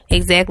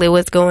exactly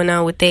what's going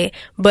on with that.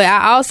 But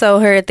I also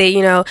heard that,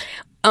 you know,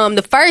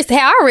 the first, how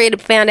I already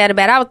found out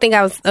about it, I would think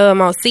I was on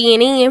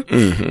CNN.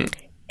 Mm-hmm.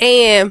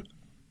 And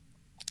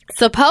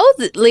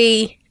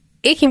supposedly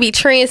it can be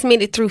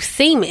transmitted through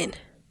semen.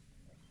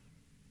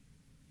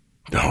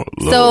 Oh,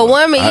 so a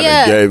woman,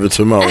 I gave it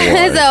to my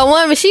wife. So a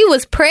woman, she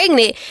was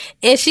pregnant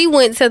and she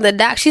went to the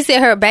doc. She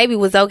said her baby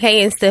was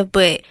okay and stuff,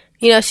 but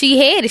you know, she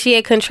had it. She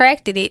had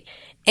contracted it,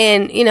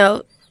 and you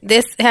know,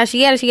 that's how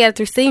she got it. She got it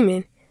through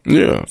semen.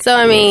 Yeah. So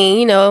I mean,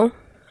 you know,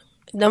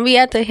 don't be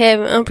out there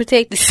having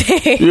unprotected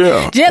sex.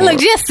 Yeah.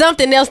 Just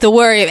something else to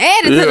worry about.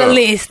 Add it to the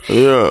list.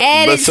 Yeah.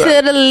 Add it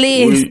to the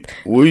list.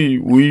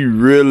 We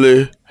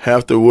really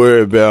have to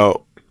worry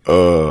about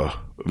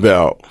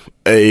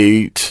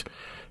AIDS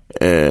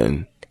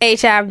and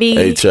HIV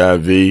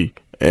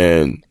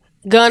and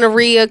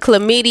gonorrhea,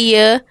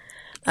 chlamydia.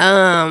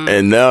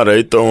 And now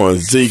they throwing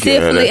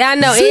Zika in it. I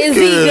know, Zika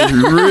it's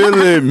is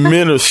really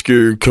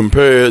minuscule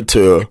compared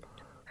to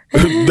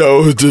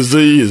those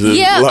diseases.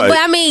 Yeah, like, but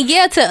I mean,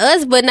 yeah, to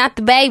us, but not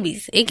the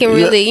babies. It can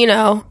really, you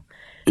know.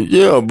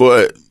 Yeah,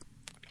 but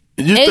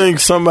you think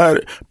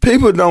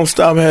people don't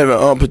stop having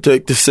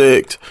unprotected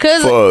sex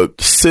for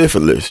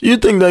syphilis. You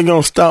think they're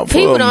going to stop for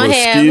people don't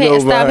mosquito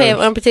stop virus?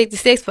 having unprotected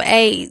sex for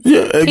AIDS.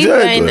 Yeah, exactly.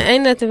 People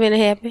ain't nothing finna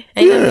happen.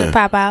 Ain't nothing to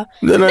pop out.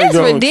 That's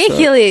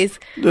ridiculous.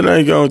 That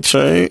ain't going to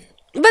change.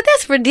 But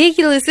that's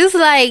ridiculous. It's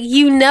like,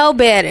 you know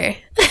better.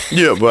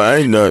 Yeah, but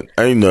ain't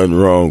nothing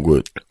wrong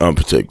with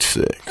unprotected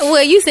sex.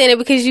 Well, you saying it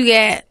because you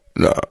got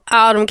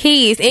all them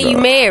kids and you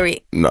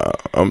married.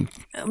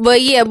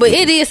 But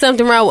it is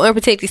something wrong with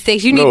unprotected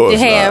sex. You need to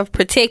have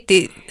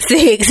protected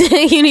sex.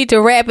 You need to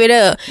wrap it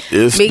up.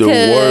 It's the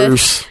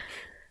worst.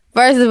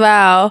 First of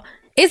all,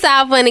 it's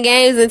all fun and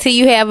games until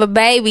you have a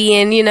baby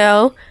and, you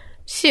know,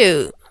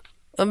 shoot.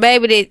 A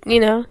baby that, you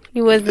know,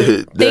 you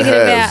wasn't thinking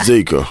about.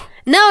 Zika.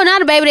 No,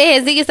 not a baby that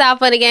has Zika. It's all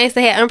fun and games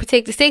to have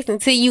unprotected sex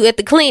until you at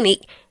the clinic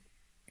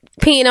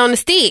peeing on the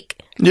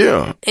stick.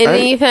 Yeah. And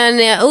then you find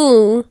out,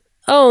 oh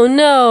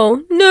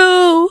no,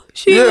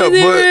 she wasn't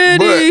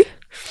ready.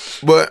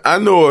 But I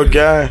know a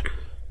guy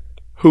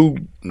who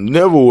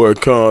never wore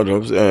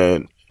condoms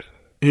and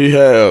he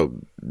had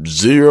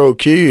 0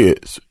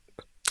 kids.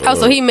 Oh,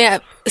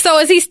 so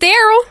is he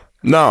sterile?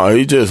 No,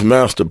 he just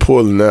mastered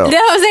pulling out.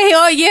 That was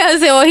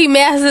saying, he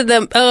mastered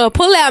the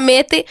pull-out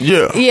method.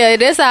 Yeah. Yeah,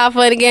 that's all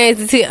fun and games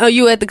until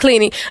you at the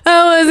clinic.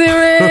 I wasn't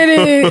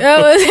ready.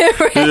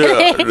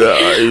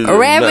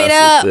 Wrap it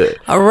up.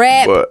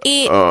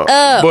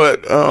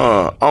 But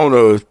on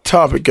the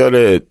topic of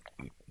that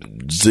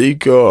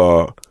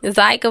Zika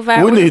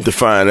virus. we need to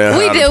find out.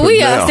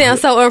 We all sound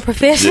so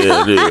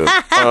unprofessional. Yeah,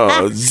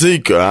 it is.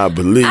 Zika, I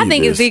believe. I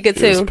think it's Zika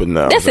too.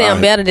 That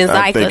sounds better than Zika.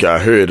 I think I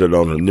heard it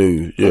on the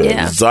news.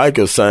 Yeah.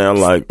 Zika sound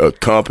like a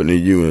company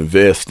you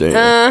invest in.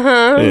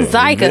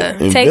 Zika,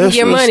 taking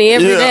your money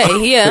every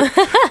day. Yeah.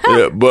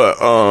 Yeah, but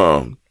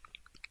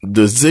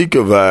the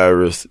Zika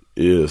virus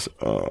is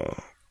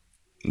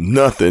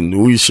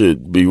nothing we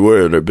should be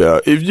worried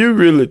about. If you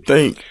really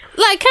think,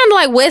 like kind of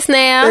like West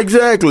Nile.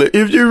 Exactly.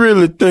 If you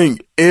really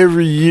think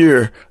every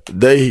year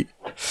they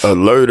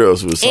alert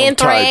us with some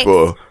type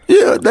of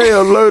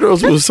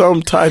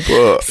some type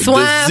of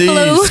swine disease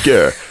flu.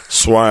 Scare.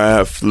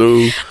 Swine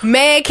flu.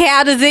 Mad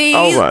cow disease.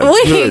 Oh my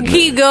we goodness. can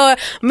keep going.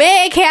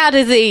 Mad cow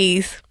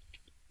disease.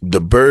 The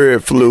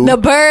bird flu.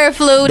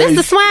 That's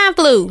the swine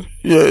flu.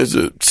 Yeah, it's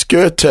a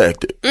scare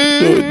tactic.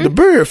 The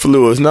bird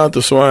flu is not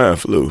the swine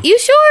flu. You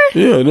sure?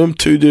 Yeah, them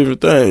two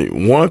different things.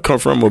 One come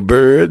from a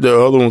bird,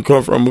 the other one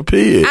come from a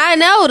pig. I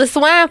know the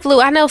swine flu.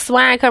 I know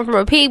swine come from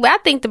a pig, but I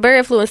think the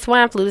bird flu and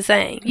swine flu the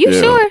same. You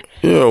sure?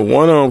 Yeah,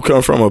 one of them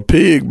come from a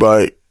pig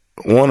bite.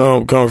 One of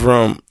them come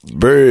from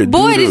bird.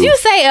 Boy, doo-doo. did you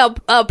say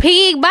a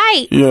pig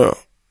bite? Yeah,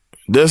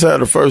 that's how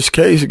the first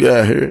case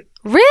got here.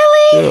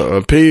 Really? Yeah,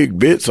 a pig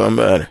bit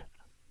somebody.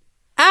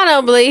 I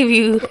don't believe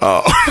you.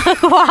 Oh,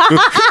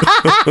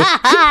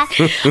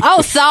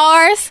 oh,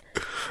 SARS.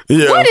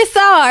 yeah. What is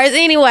SARS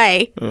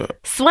anyway?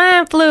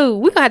 Swine flu.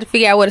 We're gonna have to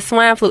figure out what a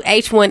swine flu.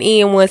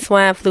 H1N1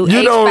 swine flu.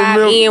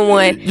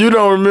 H5N1. You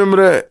don't remember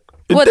that?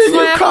 What, Didn't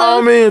you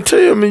call me and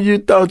tell me you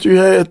thought you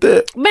had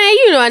that? Man,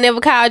 you know I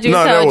never called you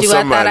and told you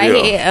I thought I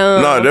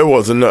had. No, that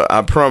wasn't.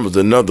 I promised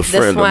another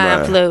friend of mine.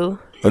 The swine flu.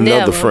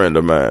 Another friend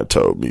of mine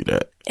told me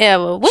that.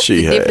 Ever. What's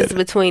the difference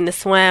between the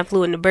swine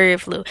flu and the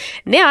bird flu?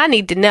 Now I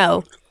need to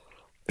know.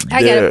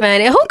 I gotta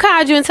find it. Who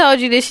called you and told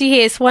you that she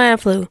had swine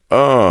flu?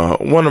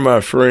 One of my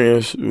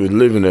friends was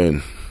living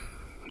in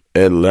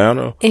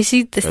Atlanta. And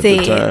she at the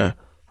time.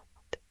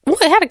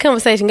 What? How'd the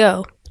conversation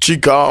go? She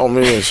called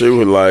me and she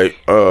was like,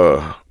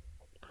 Quad,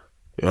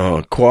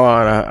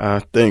 I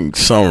think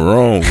something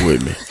wrong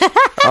with me.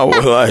 I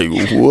was like,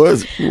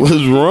 what's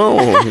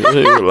wrong?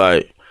 She was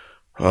like,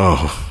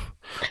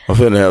 I'm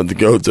finna have to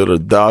go to the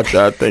doctor.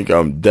 I think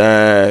I'm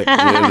dying.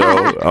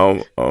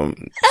 I'm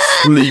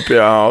sleepy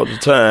all the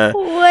time.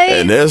 What?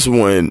 And that's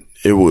when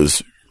it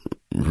was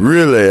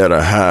really at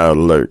a high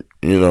alert.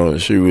 And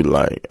she was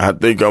like, I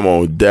think I'm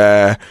gonna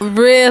die.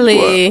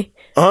 Really?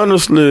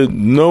 honestly,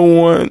 no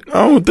one.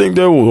 I don't think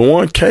there was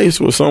one case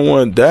where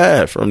someone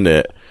died from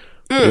that.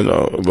 You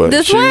know, but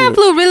The swine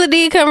flu really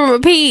did come from a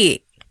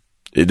pig.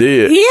 It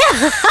did.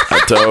 Yeah.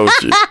 I told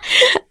you.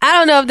 I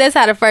don't know if that's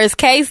how the first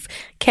case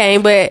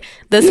came, but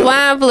the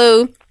swine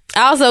flu,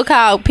 also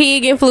called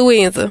pig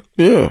influenza.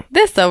 Yeah.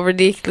 That's so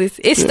ridiculous.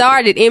 It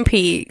started in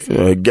pigs.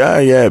 A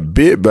guy got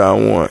bit by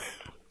one.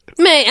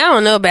 Man, I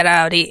don't know about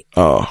all that.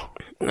 Oh.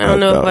 I don't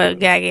know if a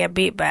guy got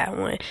bit by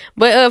one.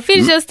 But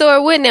finish your story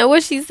with now.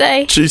 What'd she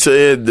say? She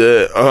said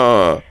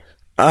that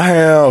I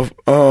have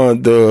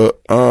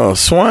the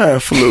swine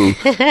flu.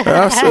 And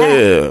I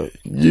said,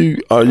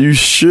 are you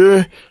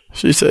sure?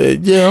 She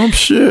said, yeah, I'm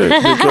sure,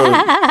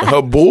 because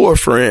her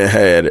boyfriend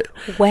had it.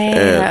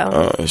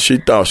 Wow. And she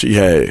thought she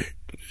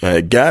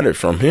had got it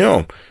from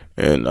him.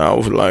 And I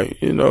was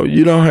like, you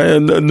don't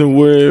have nothing to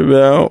worry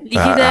about.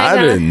 I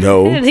didn't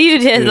know. You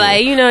just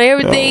like,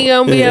 everything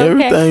gonna be okay.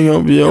 Everything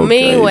gonna be okay.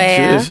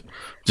 Meanwhile,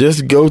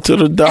 just go to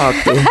the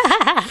doctor.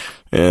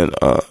 And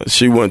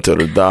she went to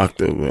the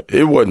doctor.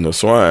 It wasn't a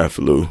swine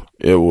flu.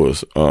 It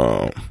was,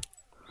 oh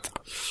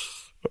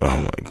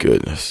my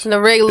goodness.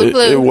 The regular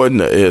flu? It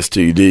wasn't an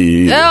STD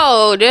either.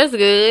 Oh, that's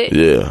good.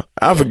 Yeah.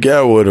 I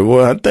forgot what it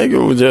was. I think it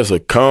was just a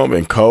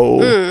common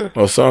cold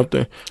or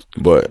something.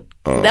 But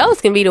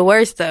those can be the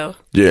worst, though.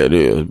 yeah, it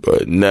is.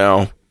 But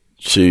now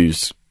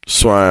she's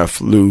swine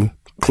flu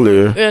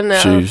clear.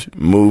 She's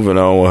moving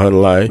on with her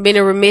life. Been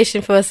in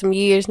remission for some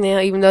years now,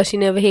 even though she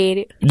never had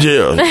it.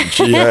 Yeah,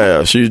 she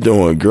has. She's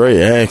doing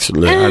great,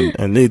 actually.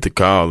 I need to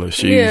call her.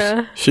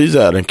 She's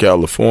out in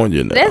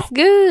California now. That's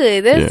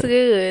good. That's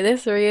good.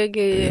 That's real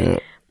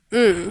good.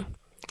 Yeah.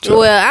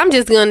 Well, I'm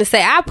just going to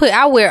say,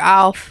 I wear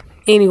off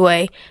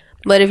anyway.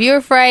 But if you're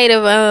afraid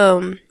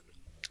of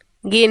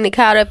getting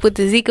caught up with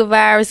the Zika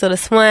virus or the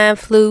swine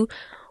flu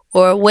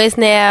or West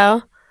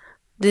Nile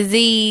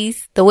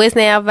disease, the West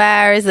Nile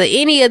virus, or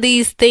any of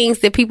these things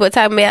that people are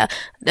talking about,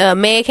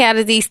 mad cow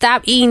disease,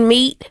 stop eating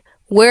meat,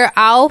 wear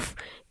off,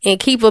 and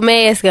keep a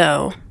mask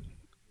on.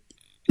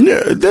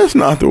 Yeah, that's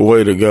not the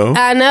way to go.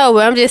 I know,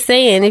 but I'm just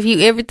saying, if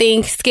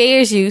everything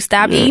scares you,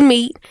 stop eating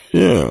meat.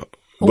 Yeah.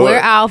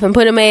 Wear off and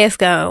put a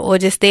mask on, or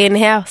just stay in the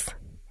house.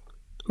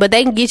 But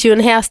they can get you in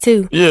the house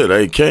too. Yeah,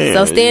 they can.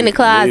 So stay in the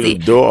closet. Leave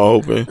the door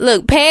open.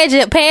 Look, pad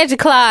your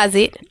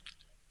closet.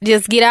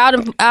 Just get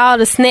all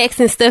the snacks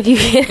and stuff you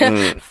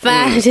can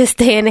find. Just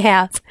stay in the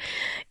house.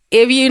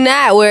 If you're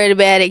not worried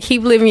about it,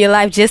 keep living your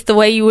life just the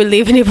way you were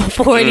living it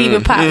before it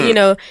even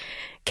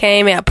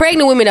came out.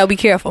 Pregnant women, though, be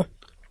careful.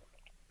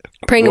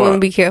 Pregnant women,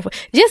 be careful.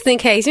 Just in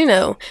case,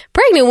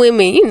 pregnant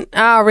women,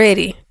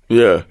 already.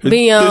 Yeah.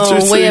 Be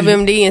on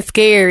WebMD and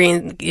scary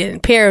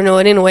and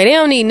paranoid anyway. They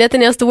don't need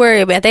nothing else to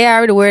worry about. They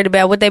already worried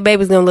about what their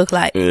baby's going to look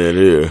like. Yeah, it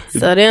is.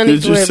 So they don't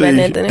need to worry about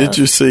nothing else. Did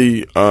you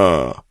see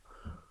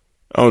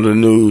on the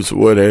news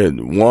where that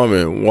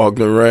woman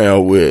walking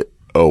around with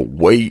a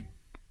weight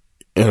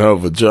in her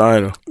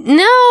vagina?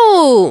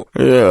 No.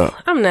 Yeah.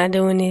 I'm not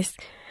doing this.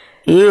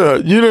 Yeah,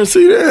 you didn't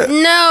see that?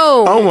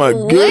 No. Oh my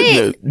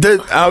goodness.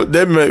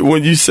 That made,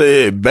 when you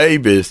said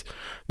babies,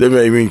 that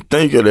made me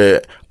think of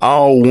that.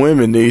 All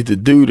women need to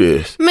do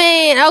this.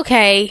 Man,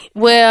 okay.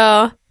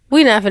 Well,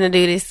 we're not finna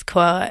do this,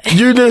 Quad.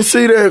 You didn't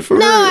see that for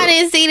real? No, I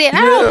didn't see that.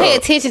 I don't pay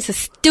attention to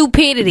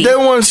stupidity. That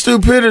wasn't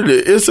stupidity.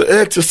 It's an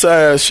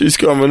exercise she's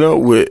coming up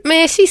with.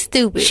 Man, she's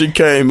stupid. She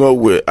came up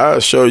with. I'll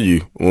show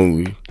you when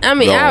we.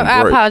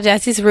 I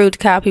apologize. It's rude to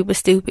call people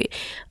stupid.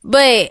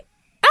 But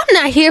I'm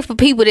not here for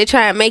people that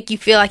try and make you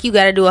feel like you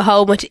got to do a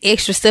whole bunch of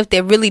extra stuff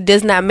that really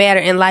does not matter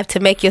in life to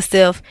make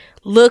yourself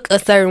look a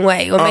certain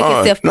way or make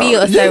yourself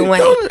feel a certain way.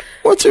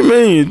 What you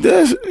mean?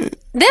 That's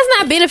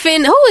not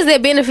benefiting. Who is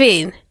that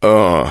benefiting?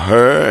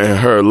 Her and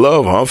her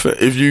love.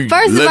 If you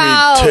First let of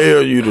all, me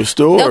tell you the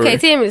story. Okay,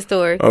 tell me the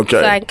story.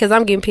 Okay, because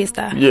I'm getting pissed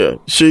off. Yeah,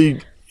 she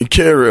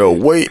carry a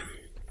weight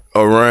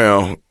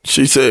around.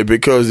 She said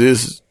because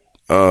it's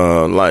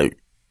like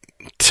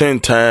 10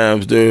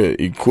 times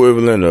the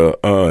equivalent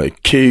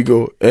of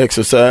Kegel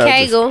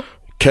exercise.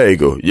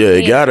 Kegel. Yeah,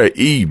 it got an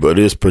E, but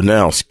it's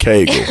pronounced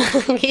Kegel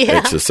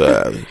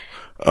exercise.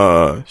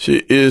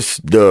 She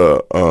is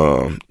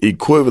the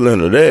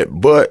equivalent of that,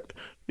 but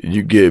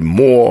you get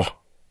more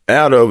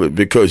out of it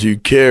because you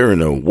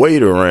carrying a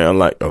weight around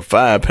like a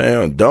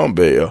 5-pound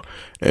dumbbell,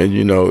 and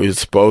it's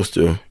supposed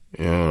to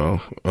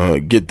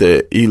get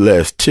that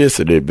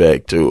elasticity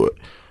back to it.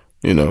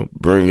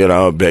 Bring it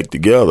all back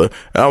together.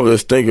 I was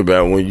just thinking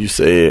about when you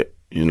said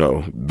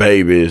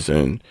babies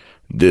and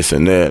this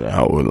and that.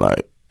 I was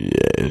like,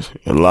 yeah,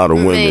 a lot of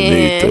women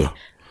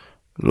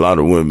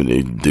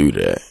need to do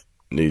that.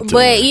 But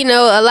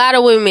a lot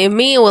of women,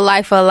 men would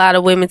like for a lot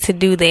of women to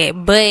do that.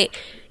 But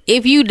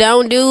if you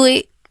don't do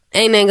it,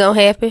 ain't nothing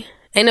gonna happen.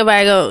 Ain't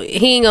nobody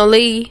he ain't gonna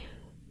leave.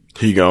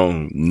 He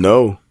gonna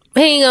know.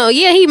 He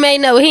may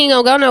know, but he ain't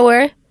gonna go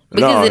nowhere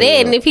because of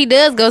that. And if he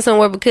does go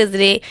somewhere because of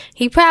that,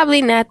 he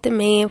probably not the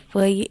man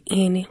for you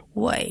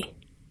anyway.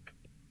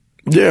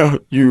 Yeah,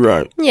 you're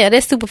right. Yeah,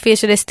 that's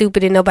superficial, that's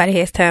stupid, and nobody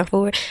has time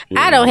for it.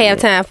 Yeah, I don't have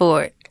time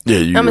for it. Yeah,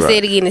 you I'm gonna say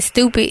right. it again. It's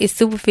stupid. It's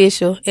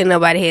superficial, and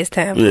nobody has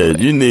time for Yeah, it.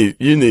 you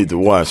need to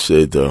watch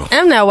that though.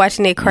 I'm not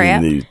watching that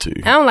crap. You need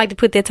to. I don't like to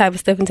put that type of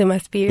stuff into my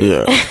spirit.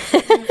 Yeah.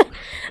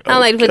 I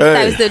don't like to put the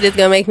type of stuff that's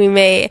gonna make me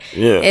mad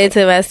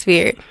into my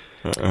spirit.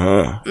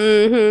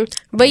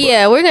 But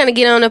yeah, we're gonna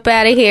get on up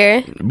out of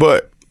here.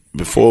 But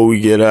before we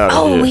get out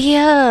of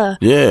here,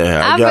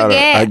 I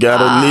forget. I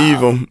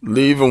gotta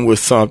leave them with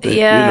something.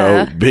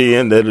 Yeah. You know,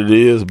 being that it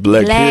is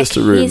Black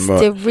History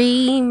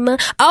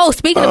Month. Oh,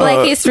 speaking of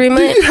Black History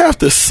Month, you have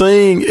to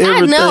sing everything.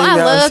 I know, I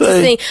love to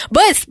say. sing.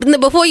 But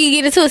before you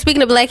get into it,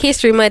 speaking of Black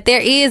History Month,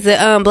 there is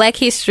a Black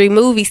History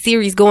movie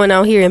series going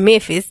on here in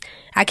Memphis.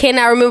 I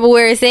cannot remember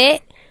where it's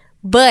at,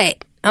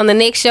 but on the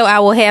next show, I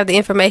will have the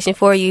information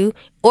for you.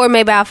 Or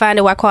maybe I'll find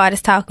it while Quad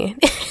is talking.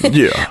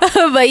 Yeah.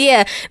 But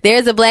yeah,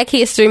 there's a Black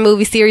History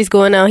movie series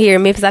going on here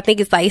in Memphis. I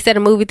think it's like, it's at a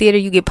movie theater.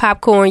 You get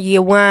popcorn, you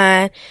get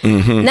wine.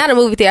 Not a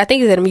movie theater. I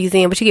think it's at a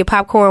museum, but you get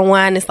popcorn,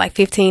 wine. It's like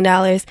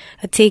 $15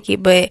 a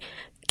ticket. But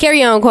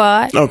carry on,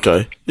 Quad.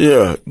 Okay.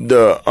 Yeah.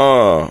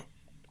 The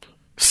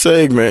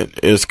segment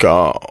is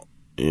called,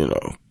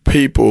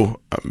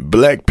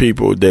 Black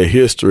people that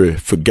history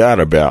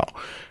forgot about.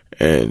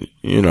 And,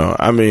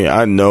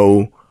 I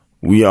know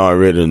we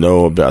already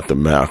know about the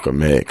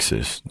Malcolm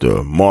X's,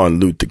 the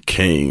Martin Luther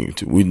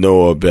Kings. We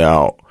know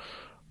about,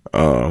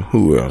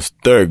 who else?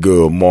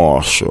 Thurgood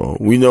Marshall.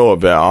 We know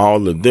about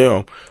all of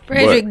them.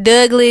 Frederick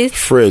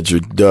Douglass.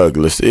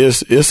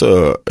 It's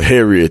a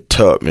Harriet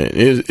Tubman.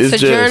 It's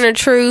Sojourner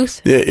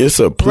Truth. Yeah,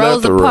 it's a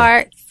plethora. Rosa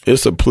Parks.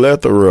 It's a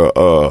plethora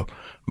of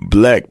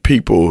black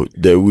people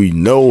that we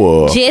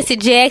know of. Jesse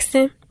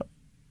Jackson.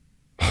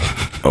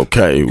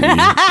 Okay, we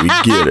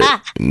get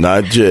it.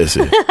 Not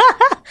Jesse.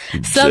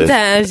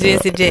 Sometimes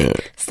Jesse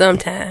Jackson.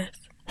 Sometimes.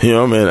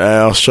 Him and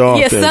Al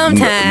Sharpton. Yeah,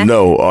 sometimes.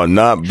 No, are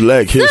not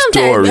black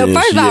historians.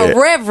 First of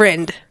all,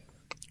 Reverend.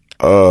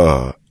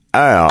 Al,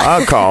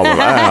 I call him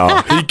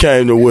Al. He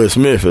came to West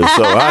Memphis,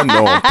 so I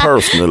know him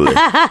personally.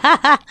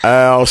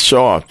 Al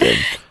Sharpton.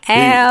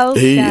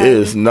 He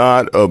is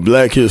not a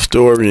black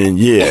historian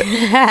yet.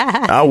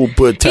 I will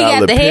put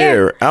Tyler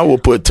Perry. I will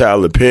put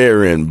Tyler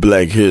Perry in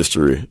black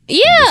history.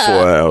 Yeah.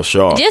 Before Al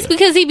Sharpton. Just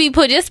because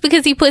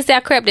he puts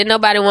out crap that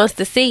nobody wants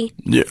to see.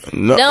 Yeah.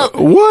 No. What?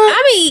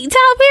 I mean,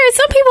 Tyler Perry.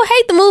 Some people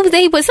hate the movies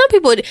that he put. Some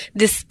people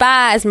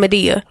despise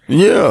Madea.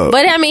 Yeah.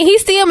 But I mean, he's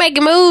still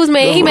making moves,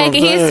 man. That's He what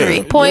making I'm saying.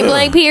 history. Point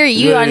blank. Period.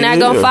 You are not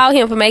gonna fault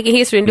him for making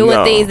history and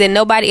doing things that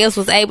nobody else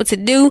was able to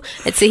do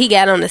until he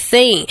got on the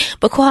scene.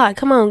 But Quad,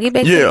 come on, get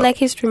back to the Black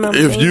History Month.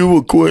 If you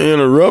would quit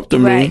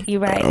interrupting me,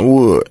 you're right. I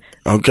would.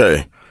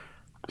 Okay.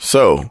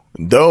 So,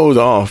 those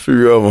are a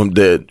few of them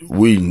that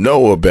we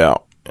know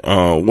about.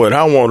 What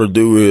I want to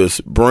do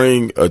is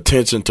bring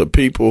attention to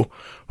people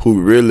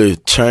who really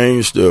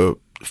changed the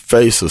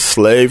face of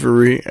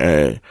slavery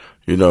and,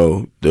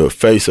 the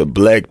face of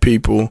black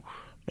people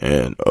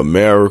and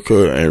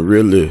America and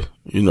really,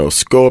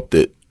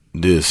 sculpted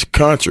this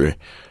country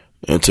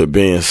into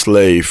being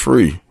slave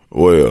free.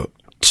 Well,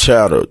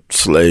 chattel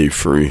slave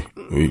free.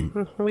 We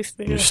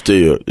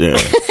still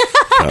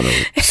kind of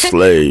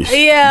slaves.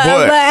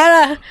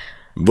 Yeah,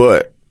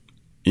 but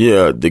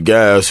yeah, the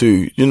guys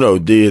who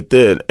did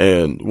that,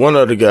 and one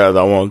of the guys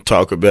I want to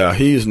talk about,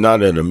 he's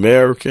not an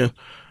American.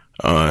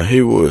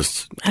 He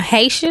was a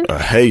Haitian.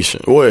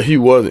 Well, he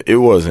wasn't. It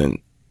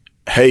wasn't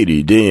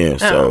Haiti then,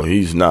 so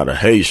he's not a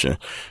Haitian.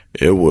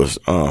 It was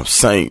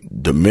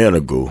Saint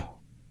Domingo,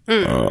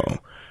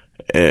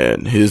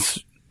 and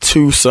his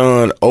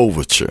two-son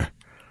Overture.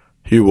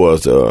 He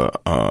was a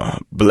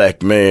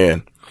black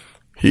man.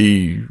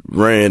 He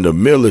ran the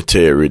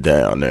military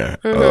down there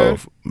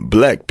of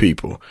black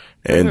people,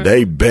 and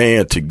they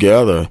band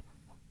together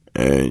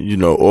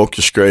and,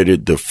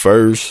 orchestrated the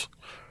first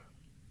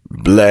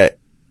black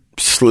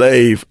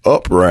slave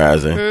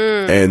uprising,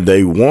 and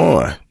they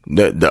won.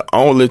 The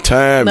only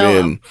time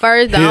in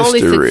the only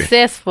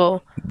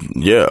successful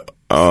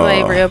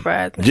slavery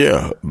uprising.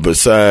 Yeah,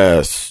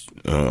 besides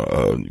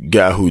a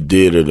guy who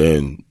did it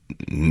in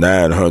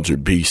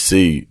 900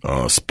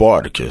 BC,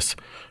 Spartacus,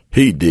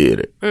 he did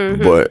it.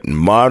 But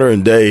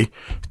modern day,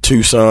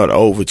 Toussaint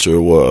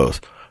Overture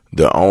was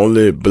the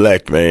only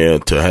black man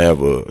to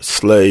have a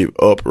slave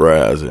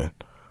uprising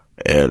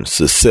and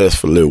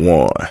successfully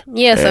won.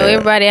 Yeah, so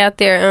everybody out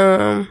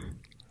there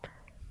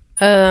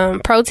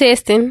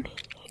protesting,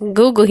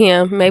 Google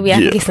him. Maybe I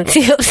can get some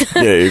tips.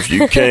 Yeah, if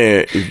you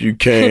can,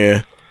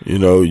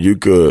 you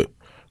could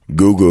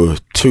Google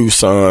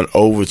Toussaint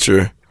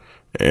Overture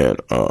and,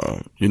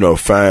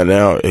 find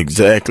out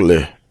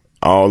exactly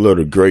all of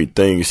the great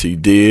things he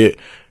did.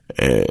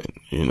 And,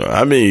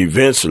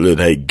 eventually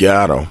they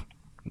got him.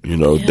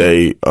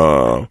 They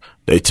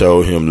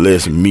told him,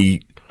 let's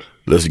meet,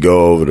 let's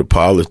go over the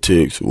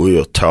politics,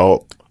 we'll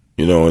talk,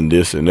 and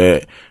this and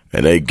that.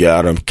 And they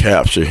got him,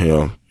 captured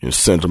him, and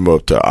sent him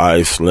up to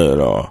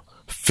Iceland or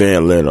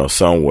Finland or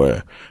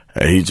somewhere.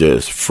 And he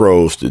just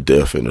froze to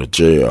death in a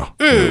jail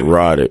and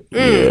rotted.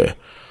 Yeah.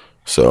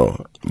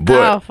 So,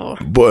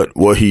 but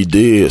what he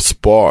did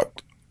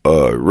sparked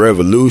a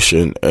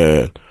revolution,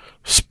 and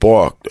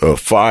sparked a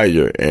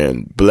fire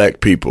in black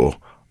people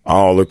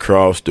all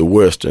across the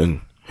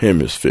Western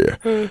Hemisphere.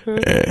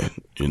 And,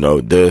 you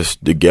know, that's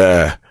the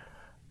guy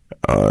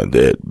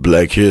that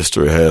Black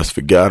history has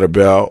forgot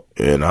about,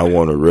 and I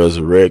want to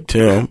resurrect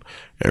him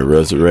and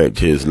resurrect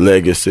his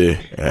legacy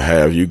and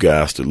have you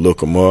guys to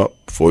look him up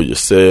for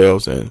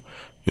yourselves and,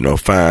 you know,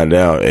 find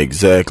out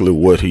exactly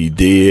what he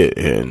did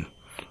and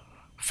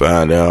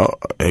find out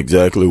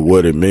exactly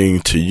what it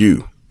means to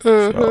you.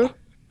 So.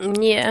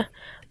 Yeah.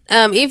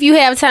 If you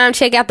have time,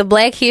 check out the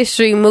Black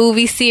History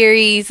movie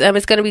series.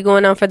 It's going to be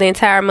going on for the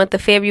entire month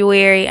of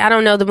February. I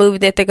don't know the movie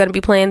that they're going to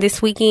be playing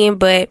this weekend,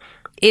 but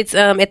it's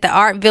at the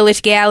Art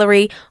Village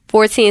Gallery,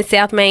 410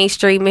 South Main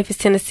Street, Memphis,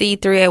 Tennessee,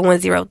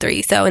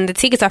 38103. So, and the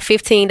tickets are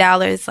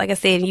 $15. Like I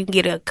said, you can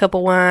get a cup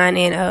of wine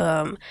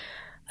and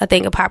a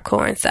thing of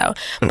popcorn. So,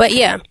 but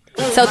yeah.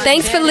 So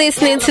thanks for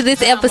listening to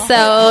this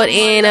episode,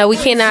 and we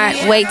cannot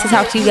wait to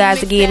talk to you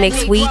guys again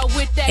next week.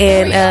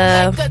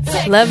 And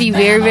love you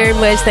very, very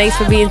much. Thanks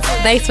for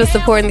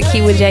supporting the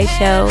Q and J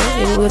show,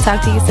 and we'll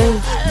talk to you soon.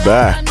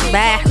 Bye.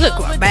 Bye. Look,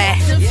 bye.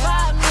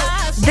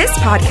 This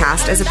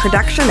podcast is a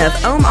production of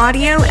Ohm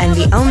Audio and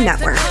the Ohm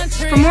Network.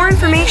 For more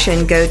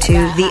information, go to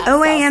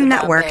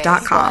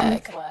theoamnetwork.com.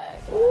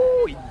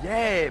 Oh,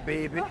 yeah,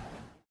 baby.